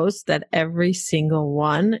your posts, that every single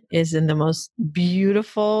one is in the most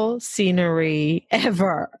beautiful scenery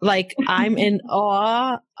ever. Like I'm in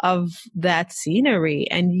awe of that scenery,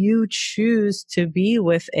 and you choose to be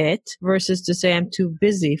with it versus to say, I'm too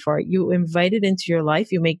busy for it. You invite it into your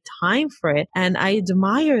life. You make time for it. And I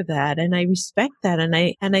admire that and I respect that. And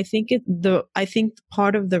I think I think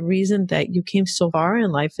part of the reason that you came so far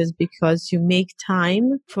in life is because you make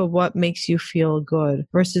time for what makes you feel good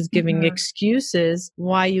versus giving excuses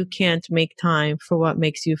why you can't make time for what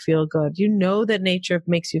makes you feel good. You know that nature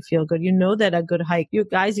makes you feel good. You know that a good hike, you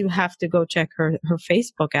have to go check her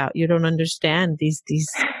Facebook out. You don't understand these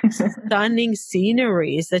stunning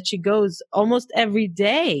sceneries that she goes almost every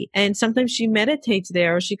day. And sometimes she meditates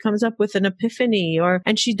there, or she comes up with an epiphany,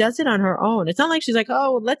 and she does it on her own. It's not like she's like,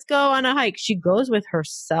 oh, let's go on a hike. She goes with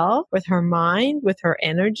herself, with her mind, with her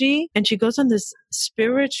energy, and she goes on this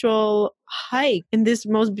spiritual hike in this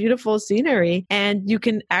most beautiful scenery, and you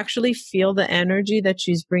can actually feel the energy that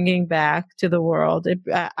she's bringing back to the world.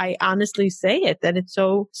 I honestly say it, that it's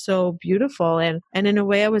so, so beautiful. And in a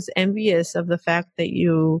way, I was envious of the fact that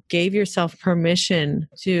you gave yourself permission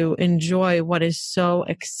to enjoy what is so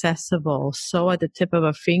accessible, so at the tip of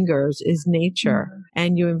our fingers is nature. Mm-hmm.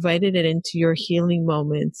 And you invited it into your healing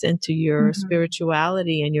moments, into your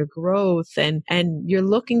spirituality and your growth, and you're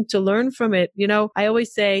looking to learn from it. You know, I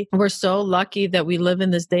always say we're so lucky that we live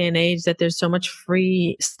in this day and age that there's so much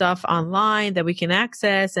free stuff online that we can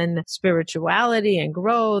access, and spirituality and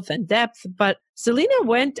growth and depth. But Selena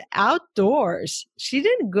went outdoors. She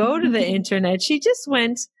didn't go to the internet. She just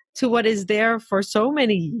went to what is there for so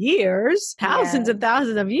many years, thousands and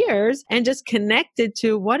thousands of years, and just connected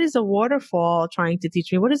to what is a waterfall trying to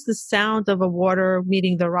teach me? What is the sound of a water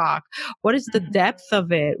meeting the rock? What is the depth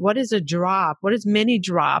of it? What is a drop? What is many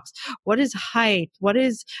drops? What is height? What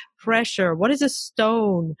is pressure? What is a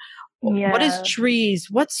stone? What is trees?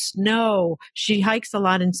 What's snow? She hikes a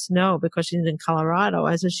lot in snow because she's in Colorado.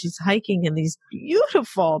 As she's hiking in these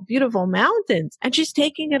beautiful, beautiful mountains, and she's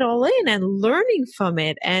taking it all in and learning from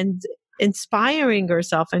it and inspiring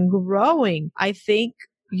herself and growing. I think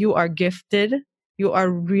you are gifted. You are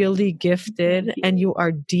really gifted, and you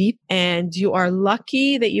are deep, and you are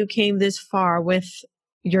lucky that you came this far with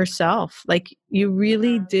yourself. Like, you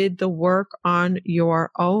really did the work on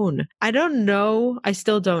your own. I don't know. I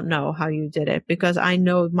still don't know how you did it, because I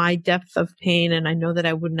know my depth of pain, and I know that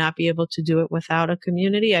I would not be able to do it without a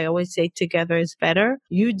community. I always say together is better.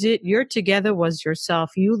 Your together was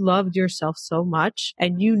yourself. You loved yourself so much,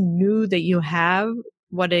 and you knew that you have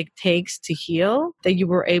what it takes to heal, that you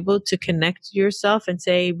were able to connect to yourself and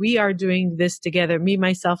say, we are doing this together, me,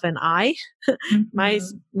 myself, and I,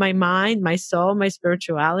 my mind, my soul, my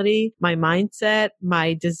spirituality, my mindset,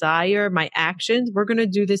 my desire, my actions. We're going to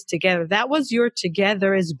do this together. That was your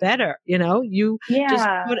together is better. You know, you just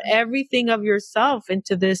put everything of yourself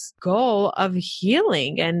into this goal of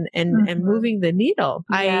healing and moving the needle.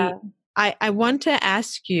 Yeah. I want to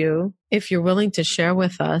ask you, if you're willing to share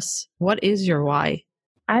with us, what is your why?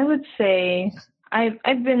 I would say I've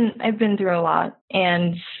been through a lot,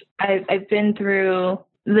 and I've been through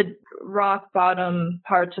the rock bottom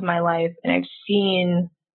parts of my life, and I've seen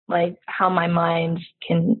like how my mind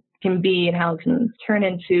can be and how it can turn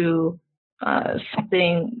into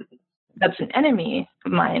something that's an enemy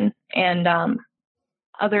of mine. And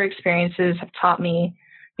other experiences have taught me,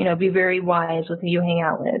 you know, be very wise with who you hang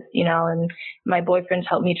out with, you know, and my boyfriend's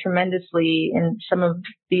helped me tremendously in some of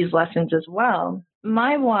these lessons as well.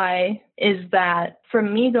 My why is that for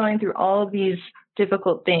me going through all of these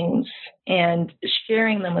difficult things and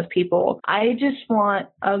sharing them with people, I just want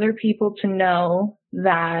other people to know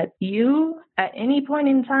that you, at any point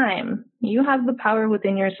in time, you have the power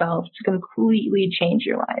within yourself to completely change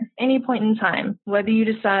your life. Any point in time, whether you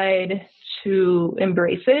decide to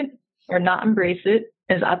embrace it or not embrace it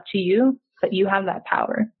is up to you, but you have that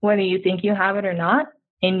power, whether you think you have it or not,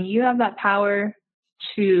 and you have that power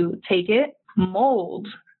to take it, mold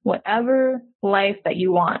whatever life that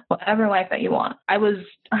you want, I was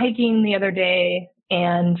hiking the other day,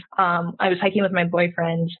 and I was hiking with my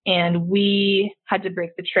boyfriend, and we had to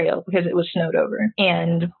break the trail because it was snowed over.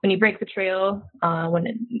 And when you break the trail, when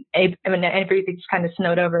everything's kind of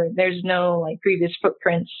snowed over, there's no like previous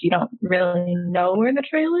footprints. You don't really know where the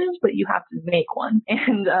trail is, but you have to make one.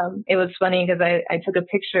 And it was funny because I took a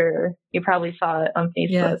picture. You probably saw it on Facebook.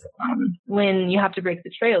 Yes. When you have to break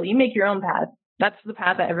the trail, you make your own path. That's the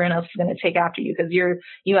path that everyone else is going to take after you, because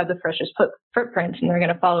you have the freshest footprints, and they're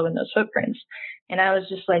going to follow in those footprints. And I was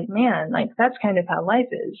just like, man, like that's kind of how life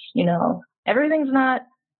is. You know, everything's not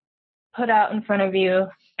put out in front of you.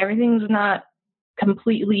 Everything's not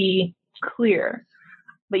completely clear,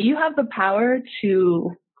 but you have the power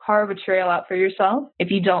to carve a trail out for yourself if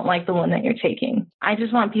you don't like the one that you're taking. I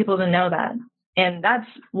just want people to know that. And that's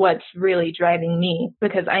what's really driving me,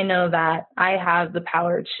 because I know that I have the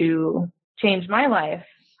power to change my life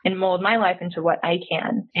and mold my life into what I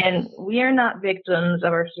can. And we are not victims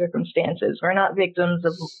of our circumstances. We're not victims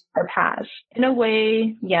of our past. In a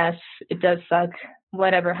way, yes, it does suck,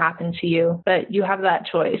 whatever happened to you, but you have that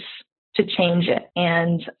choice to change it.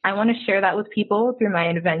 And I want to share that with people through my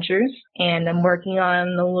adventures. And I'm working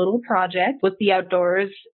on a little project with the outdoors.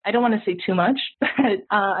 I don't want to say too much, but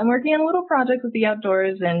I'm working on a little project with the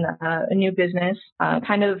outdoors and a new business,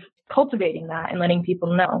 kind of cultivating that and letting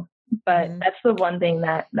people know But that's the one thing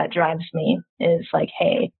that drives me is like,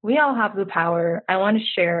 hey, we all have the power. I want to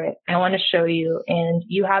share it. I want to show you, and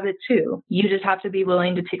you have it too. You just have to be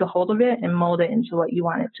willing to take a hold of it and mold it into what you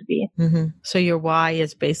want it to be. So your why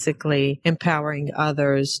is basically empowering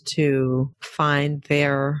others to find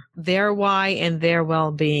their why and their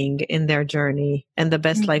well-being in their journey and the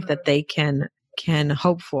best life that they can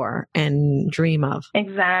hope for and dream of.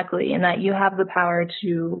 Exactly. And that you have the power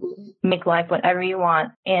to make life whatever you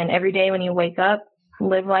want. And every day when you wake up,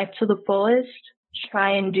 live life to the fullest,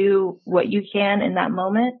 try and do what you can in that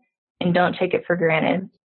moment, and don't take it for granted.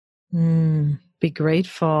 Be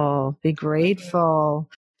grateful. Be grateful.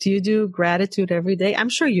 Do you do gratitude every day? I'm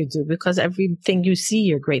sure you do, because everything you see,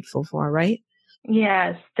 you're grateful for, right?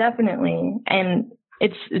 Yes, definitely. And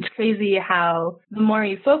it's crazy how the more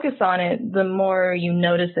you focus on it, the more you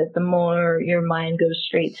notice it, the more your mind goes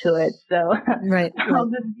straight to it. So right. I'll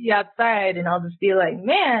just be outside and I'll just be like,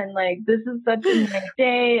 man, like this is such a nice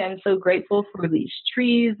day. I'm so grateful for these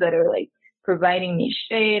trees that are like providing me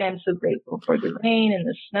shade. I'm so grateful for the rain and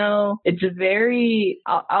the snow. It's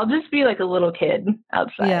I'll just be like a little kid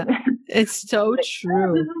outside. Yeah, it's so like, true.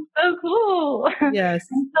 Oh, this is so cool. Yes.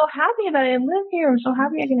 I'm so happy that I live here. I'm so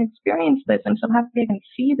happy I can experience this. I'm so happy I can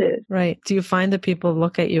see this. Right. Do you find that people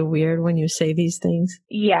look at you weird when you say these things?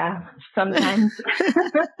 Yeah, sometimes.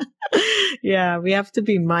 Yeah, we have to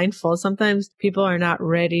be mindful. Sometimes people are not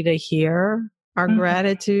ready to hear our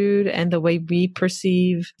gratitude and the way we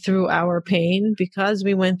perceive through our pain. Because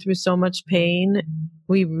we went through so much pain,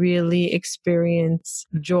 we really experience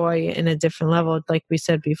joy in a different level, like we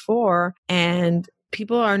said before. And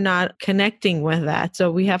people are not connecting with that. So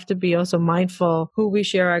we have to be also mindful who we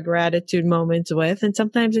share our gratitude moments with. And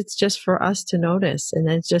sometimes it's just for us to notice, and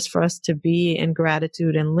it's just for us to be in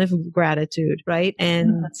gratitude and live gratitude, right?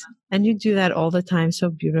 And you do that all the time so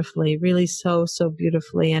beautifully, really so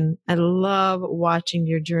beautifully. And I love watching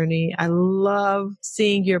your journey. I love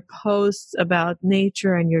seeing your posts about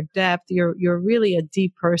nature and your depth. You're really a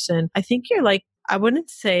deep person. I think you're like, I would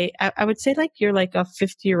say like you're like a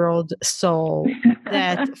 50-year-old soul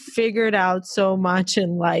that figured out so much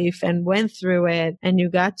in life and went through it. And you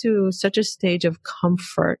got to such a stage of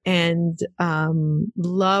comfort and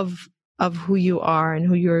love of who you are and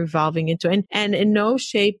who you're evolving into. And in no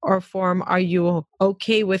shape or form are you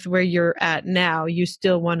okay with where you're at now. You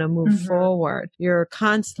still want to move forward. You're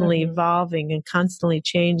constantly evolving and constantly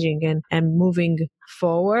changing and moving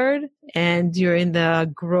forward, and you're in the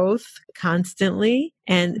growth constantly.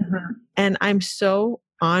 And I'm so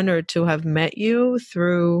honored to have met you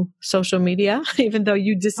through social media, even though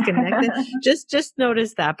you disconnected. just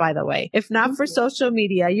notice that, by the way. If not for social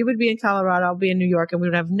media, you would be in Colorado, I'll be in New York, and we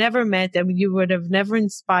would have never met, and you would have never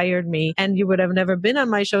inspired me, and you would have never been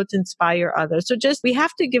on my show to inspire others. So we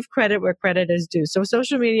have to give credit where credit is due. So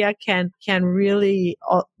social media can really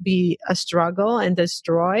be a struggle and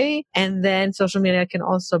destroy. And then social media can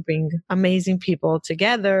also bring amazing people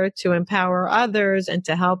together to empower others and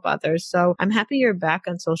to help others. So I'm happy you're back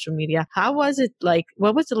on social media. How was it like?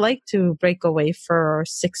 What was it like to break away for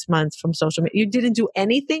 6 months from social media? You didn't do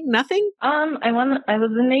anything? Nothing? I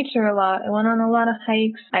was in nature a lot. I went on a lot of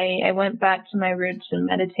hikes. I went back to my roots and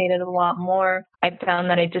meditated a lot more. I found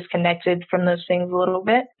that I disconnected from those things a little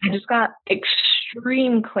bit. I just got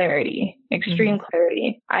extreme clarity.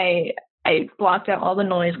 I blocked out all the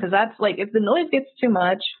noise, because that's like, if the noise gets too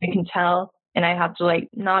much, I can tell. And I have to like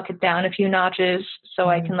knock it down a few notches so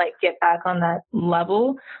I can like get back on that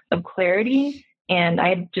level of clarity. And I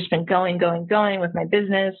had just been going with my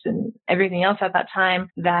business and everything else at that time,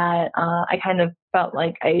 that I kind of felt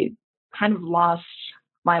like I kind of lost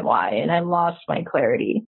my why and I lost my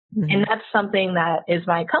clarity. And that's something that is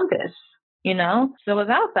my compass, you know? So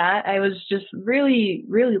without that, I was just really,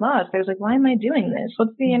 really lost. I was like, why am I doing this?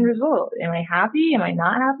 What's the end result? Am I happy? Am I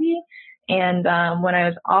not happy? And when I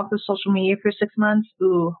was off of social media for 6 months,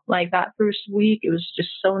 like that first week, it was just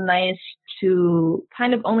so nice to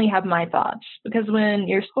kind of only have my thoughts. Because when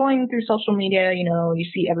you're scrolling through social media, you know, you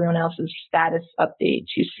see everyone else's status updates,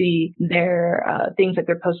 you see their things that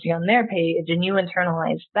they're posting on their page, and you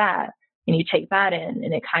internalize that. And you take that in,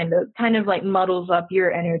 and it kind of like muddles up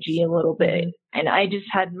your energy a little bit. And I just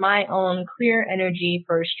had my own clear energy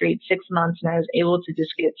for a straight 6 months, and I was able to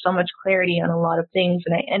just get so much clarity on a lot of things.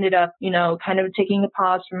 And I ended up, you know, kind of taking a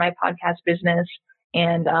pause from my podcast business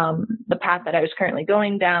and the path that I was currently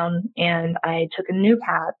going down, and I took a new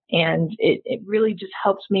path, and it really just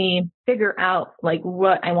helped me figure out like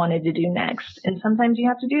what I wanted to do next. And sometimes you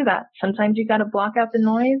have to do that. Sometimes you got to block out the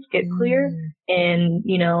noise, get clear, and,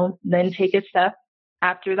 you know, then take a step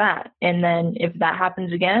after that. And then if that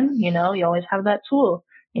happens again, you know, you always have that tool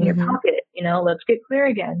in your pocket, let's get clear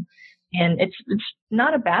again. And it's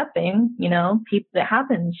not a bad thing, it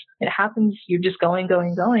happens. It happens. You're just going.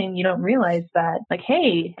 You don't realize that, like,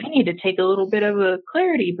 hey, I need to take a little bit of a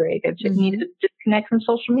clarity break. I just need to disconnect from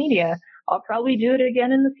social media. I'll probably do it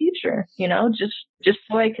again in the future, just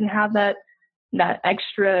so I can have that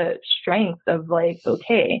extra strength of like,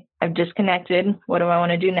 okay, I've disconnected. What do I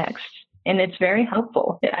want to do next? And it's very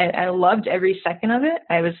helpful. I loved every second of it.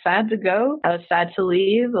 I was sad to go. I was sad to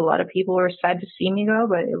leave. A lot of people were sad to see me go,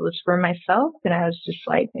 but it was for myself. And I was just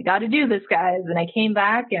like, I got to do this, guys. And I came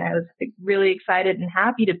back and I was really excited and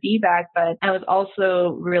happy to be back. But I was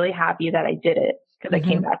also really happy that I did it because I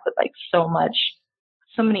came back with like so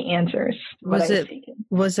many answers. Was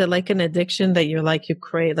it like an addiction that you're like, you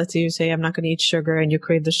crave, let's say you say, I'm not going to eat sugar, and you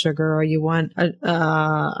crave the sugar, or you want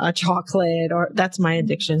a chocolate, or that's my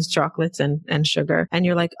addictions, chocolates and sugar. And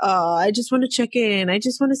you're like, oh, I just want to check in. I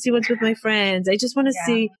just want to see what's with my friends. I just want to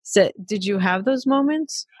see. So did you have those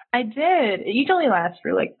moments? I did. It usually lasts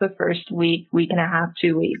for like the first week and a half,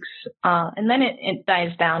 2 weeks. And then it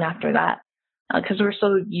dies down after that. Because we're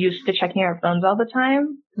so used to checking our phones all the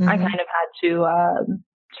time, I kind of had to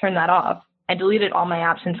turn that off. I deleted all my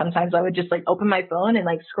apps, and sometimes I would just like open my phone and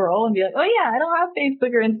like scroll and be like, oh yeah, I don't have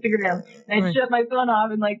Facebook or Instagram. And I'd shut my phone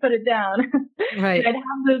off and like put it down. Right. I'd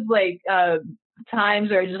have those like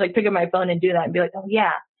times where I just like pick up my phone and do that and be like, oh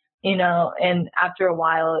yeah, and after a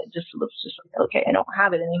while it just looks just like, okay, I don't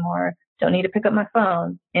have it anymore. Don't need to pick up my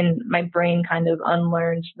phone. And my brain kind of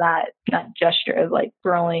unlearns that gesture of like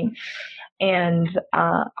scrolling. And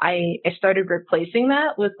I started replacing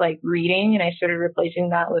that with like reading, and I started replacing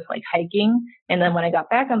that with like hiking. And then when I got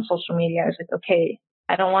back on social media, I was like, okay,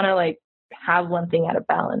 I don't want to like have one thing out of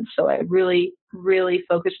balance. So I really, really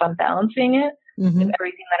focused on balancing it with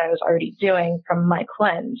everything that I was already doing from my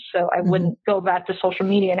cleanse. So I wouldn't go back to social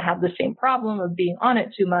media and have the same problem of being on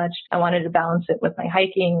it too much. I wanted to balance it with my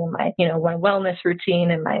hiking and my, my wellness routine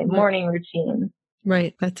and my morning routine.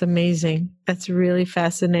 Right. That's amazing. That's really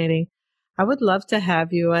fascinating. I would love to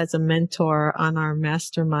have you as a mentor on our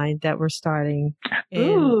mastermind that we're starting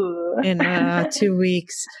in 2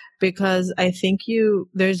 weeks, because I think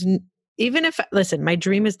listen, my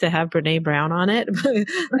dream is to have Brene Brown on it,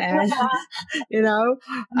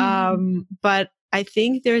 but I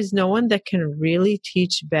think there's no one that can really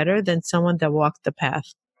teach better than someone that walked the path,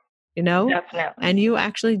 Definitely. And you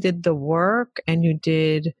actually did the work, and you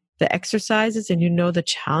did the exercises, and the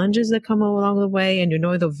challenges that come along the way, and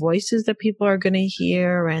the voices that people are going to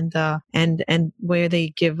hear, and where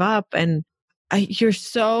they give up. And you're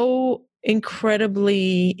so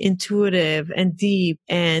incredibly intuitive and deep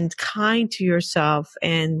and kind to yourself,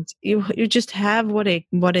 and you just have what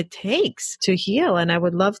it takes to heal. And I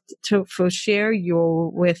would love to share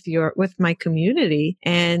with my community,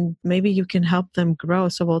 and maybe you can help them grow.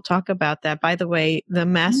 So we'll talk about that. By the way, the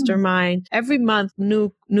mastermind, every month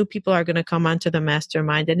new people are going to come onto the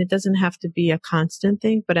mastermind, and it doesn't have to be a constant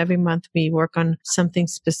thing, but every month we work on something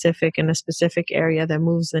specific in a specific area that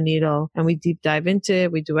moves the needle, and we deep dive into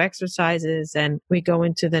it. We do exercises, and we go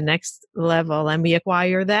into the next level, and we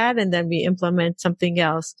acquire that, and then we implement something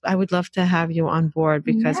else. I would love to have you on board,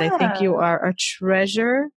 because I think you are a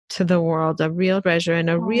treasure to the world, a real treasure, and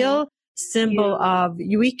a real symbol of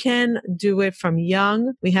we can do it from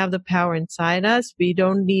young. We have the power inside us. We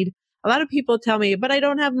don't need. A lot of people tell me, but I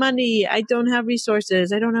don't have money. I don't have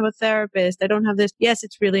resources. I don't have a therapist. I don't have this. Yes,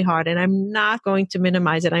 it's really hard. And I'm not going to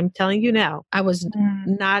minimize it. I'm telling you now, I was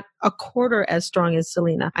not a quarter as strong as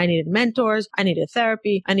Selena. I needed mentors. I needed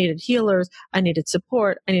therapy. I needed healers. I needed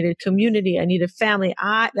support. I needed community. I needed family.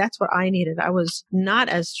 That's what I needed. I was not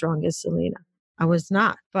as strong as Selena. I was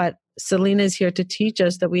not. But Selena is here to teach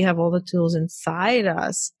us that we have all the tools inside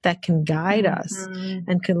us that can guide us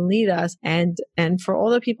and can lead us. And for all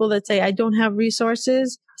the people that say, I don't have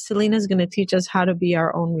resources, Selena is going to teach us how to be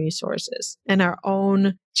our own resources and our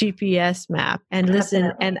own GPS map, and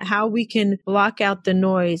listen, and how we can block out the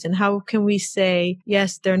noise, and how can we say,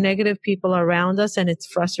 yes, there are negative people around us, and it's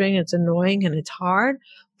frustrating, it's annoying, and it's hard,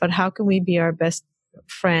 but how can we be our best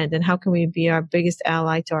friend, and how can we be our biggest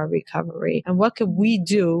ally to our recovery, and what could we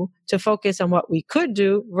do to focus on what we could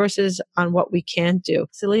do versus on what we can't do.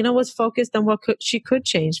 Selena was focused on what she could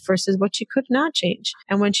change versus what she could not change.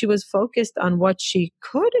 And when she was focused on what she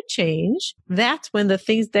could change, that's when the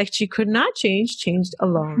things that she could not change changed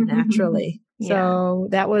alone naturally. So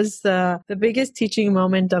that was the biggest teaching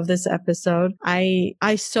moment of this episode.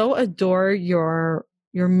 I so adore your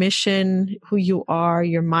mission, who you are,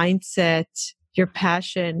 your mindset, your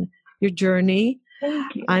passion, your journey.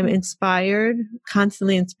 Thank you. I'm inspired,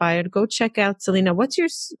 constantly inspired. Go check out Selena. What's your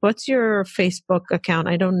Facebook account?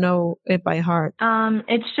 I don't know it by heart.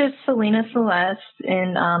 It's just Selena Celeste,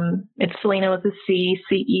 and it's Selena with a C,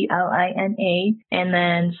 Celina, and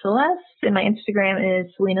then Celeste. And my Instagram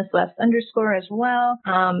is Selena Celeste _ as well.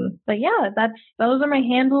 But yeah, those are my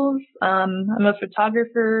handles. I'm a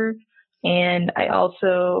photographer, and I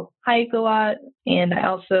also hike a lot, and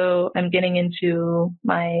I'm getting into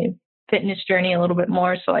my fitness journey a little bit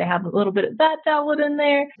more, so I have a little bit of that dabbled in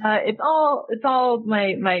there. It's all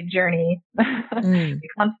my journey, a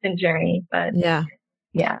constant journey. But yeah.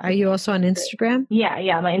 Are you also on Instagram?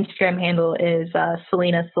 Yeah. My Instagram handle is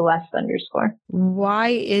Selena Celeste _ Why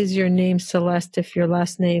is your name Celeste if your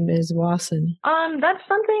last name is Wasson? That's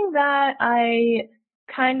something that I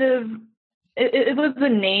kind of. It was a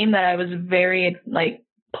name that I was very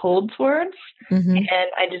pulled towards, and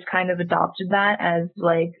I just kind of adopted that as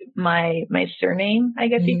like my surname, I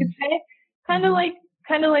guess you could say, kind of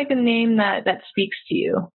like a name that speaks to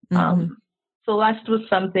you. Celeste was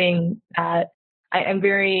something that I'm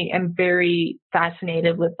very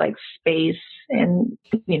fascinated with, like space and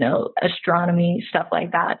astronomy, stuff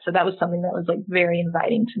like that. So that was something that was like very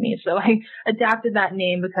inviting to me. So I adapted that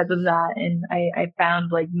name because of that, and I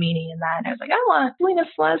found like meaning in that. And I was like, I want Selena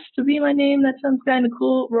Celeste to be my name. That sounds kind of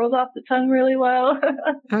cool. Rolls off the tongue really well.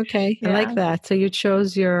 Okay, yeah. I like that. So you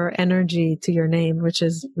chose your energy to your name, which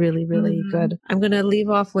is really, really good. I'm going to leave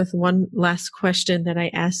off with one last question that I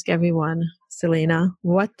ask everyone. Selena,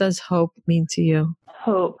 what does hope mean to you?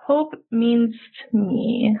 Hope means to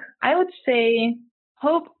me, I would say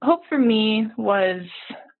hope for me was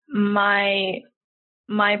my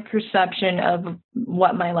perception of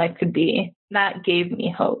what my life could be. That gave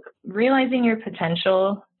me hope. Realizing your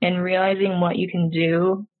potential and realizing what you can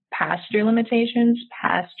do past your limitations,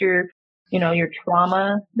 past your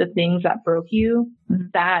trauma, the things that broke you,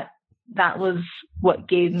 that was what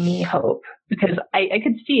gave me hope, because I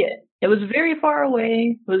could see it. It was very far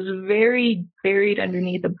away. It was very buried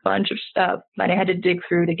underneath a bunch of stuff that I had to dig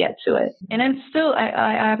through to get to it. And I'm still,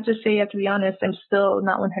 I have to be honest, I'm still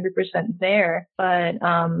not 100% there. But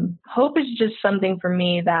hope is just something for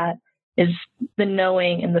me that is the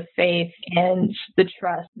knowing and the faith and the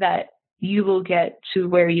trust that you will get to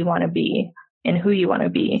where you want to be and who you want to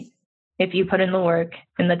be if you put in the work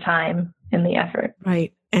and the time and the effort.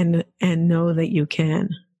 Right. And know that you can.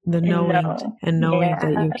 The knowing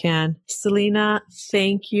that you can. Selena,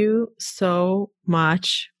 thank you so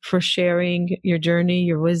much for sharing your journey,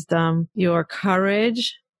 your wisdom, your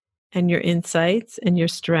courage, and your insights and your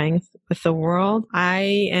strength with the world.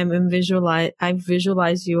 I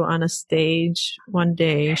visualize you on a stage one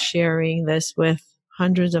day sharing this with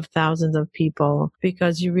hundreds of thousands of people,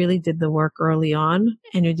 because you really did the work early on,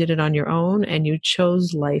 and you did it on your own, and you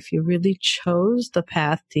chose life. You really chose the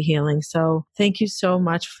path to healing. So thank you so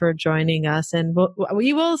much for joining us, and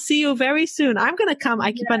we will see you very soon. I'm going to come.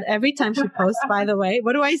 I keep on every time she posts, by the way.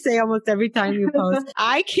 What do I say almost every time you post?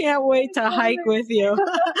 I can't wait to hike with you.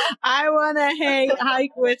 I want to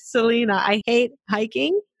hike with Selena. I hate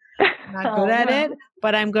hiking. I'm not good at it,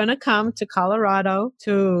 but I'm going to come to Colorado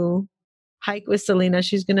to hike with Selena.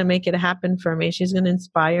 She's going to make it happen for me. She's going to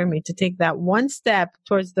inspire me to take that one step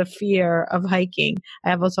towards the fear of hiking. I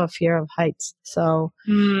have also a fear of heights. So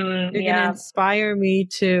you're going to inspire me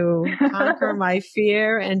to conquer my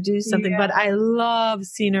fear and do something. But I love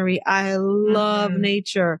scenery. I love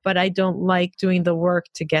nature, but I don't like doing the work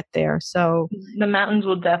to get there. So the mountains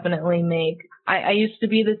will definitely I used to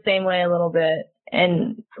be the same way a little bit.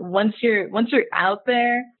 And once you're out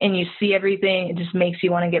there and you see everything, it just makes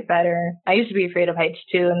you want to get better. I used to be afraid of heights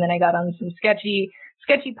too, and then I got on some sketchy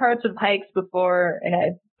parts of hikes before, and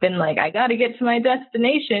I've been like, I got to get to my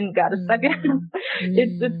destination, got to suck it.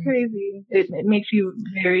 It's crazy. It makes you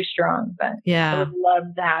very strong. But I would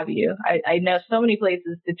love to have you. I know so many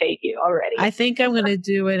places to take you already. I think I'm going to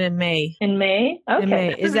do it in May. In May? Okay. In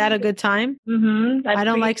May. Is that a good time? I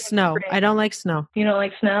don't like snow. Spring. I don't like snow. You don't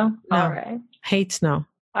like snow? No. All right. Hate snow.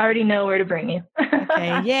 I already know where to bring you.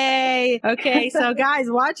 Okay. Yay. Okay. So guys,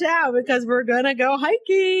 watch out, because we're going to go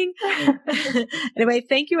hiking. Anyway,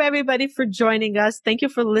 thank you everybody for joining us. Thank you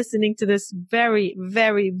for listening to this very,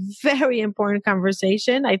 very, very important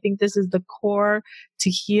conversation. I think this is the core to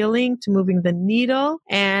healing, to moving the needle.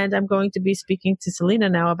 And I'm going to be speaking to Selena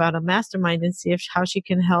now about a mastermind and see how she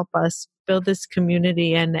can help us build this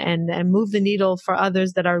community and move the needle for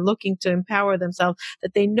others that are looking to empower themselves,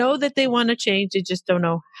 that they know that they want to change. They just don't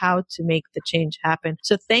know how to make the change happen.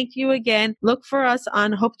 So thank you again. Look for us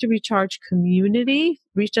on Hope to Recharge Community.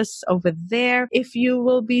 Reach us over there. If you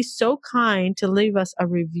will be so kind to leave us a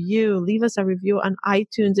review on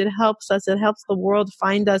iTunes. It helps us. It helps the world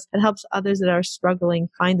find us. It helps others that are struggling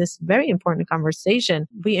find this very important conversation.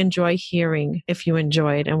 We enjoy hearing if you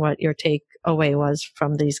enjoyed and what your takeaway was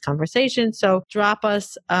from these conversations. So drop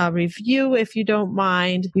us a review if you don't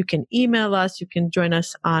mind. You can email us. You can join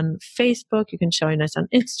us on Facebook. You can join us on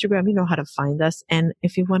Instagram. You know how to find us. And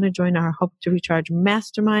if you want to join our Hope to Recharge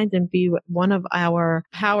Mastermind and be one of our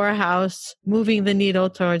powerhouse moving the needle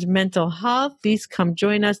towards mental health, please come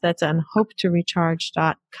join us. That's on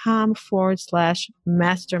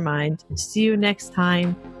hopetorecharge.com/mastermind. See you next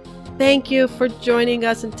time. Thank you for joining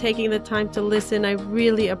us and taking the time to listen. I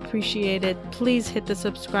really appreciate it. Please hit the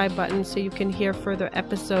subscribe button so you can hear further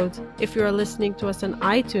episodes. If you are listening to us on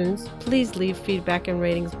iTunes, please leave feedback and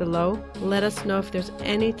ratings below. Let us know if there's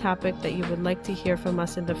any topic that you would like to hear from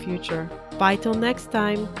us in the future. Bye till next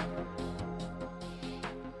time.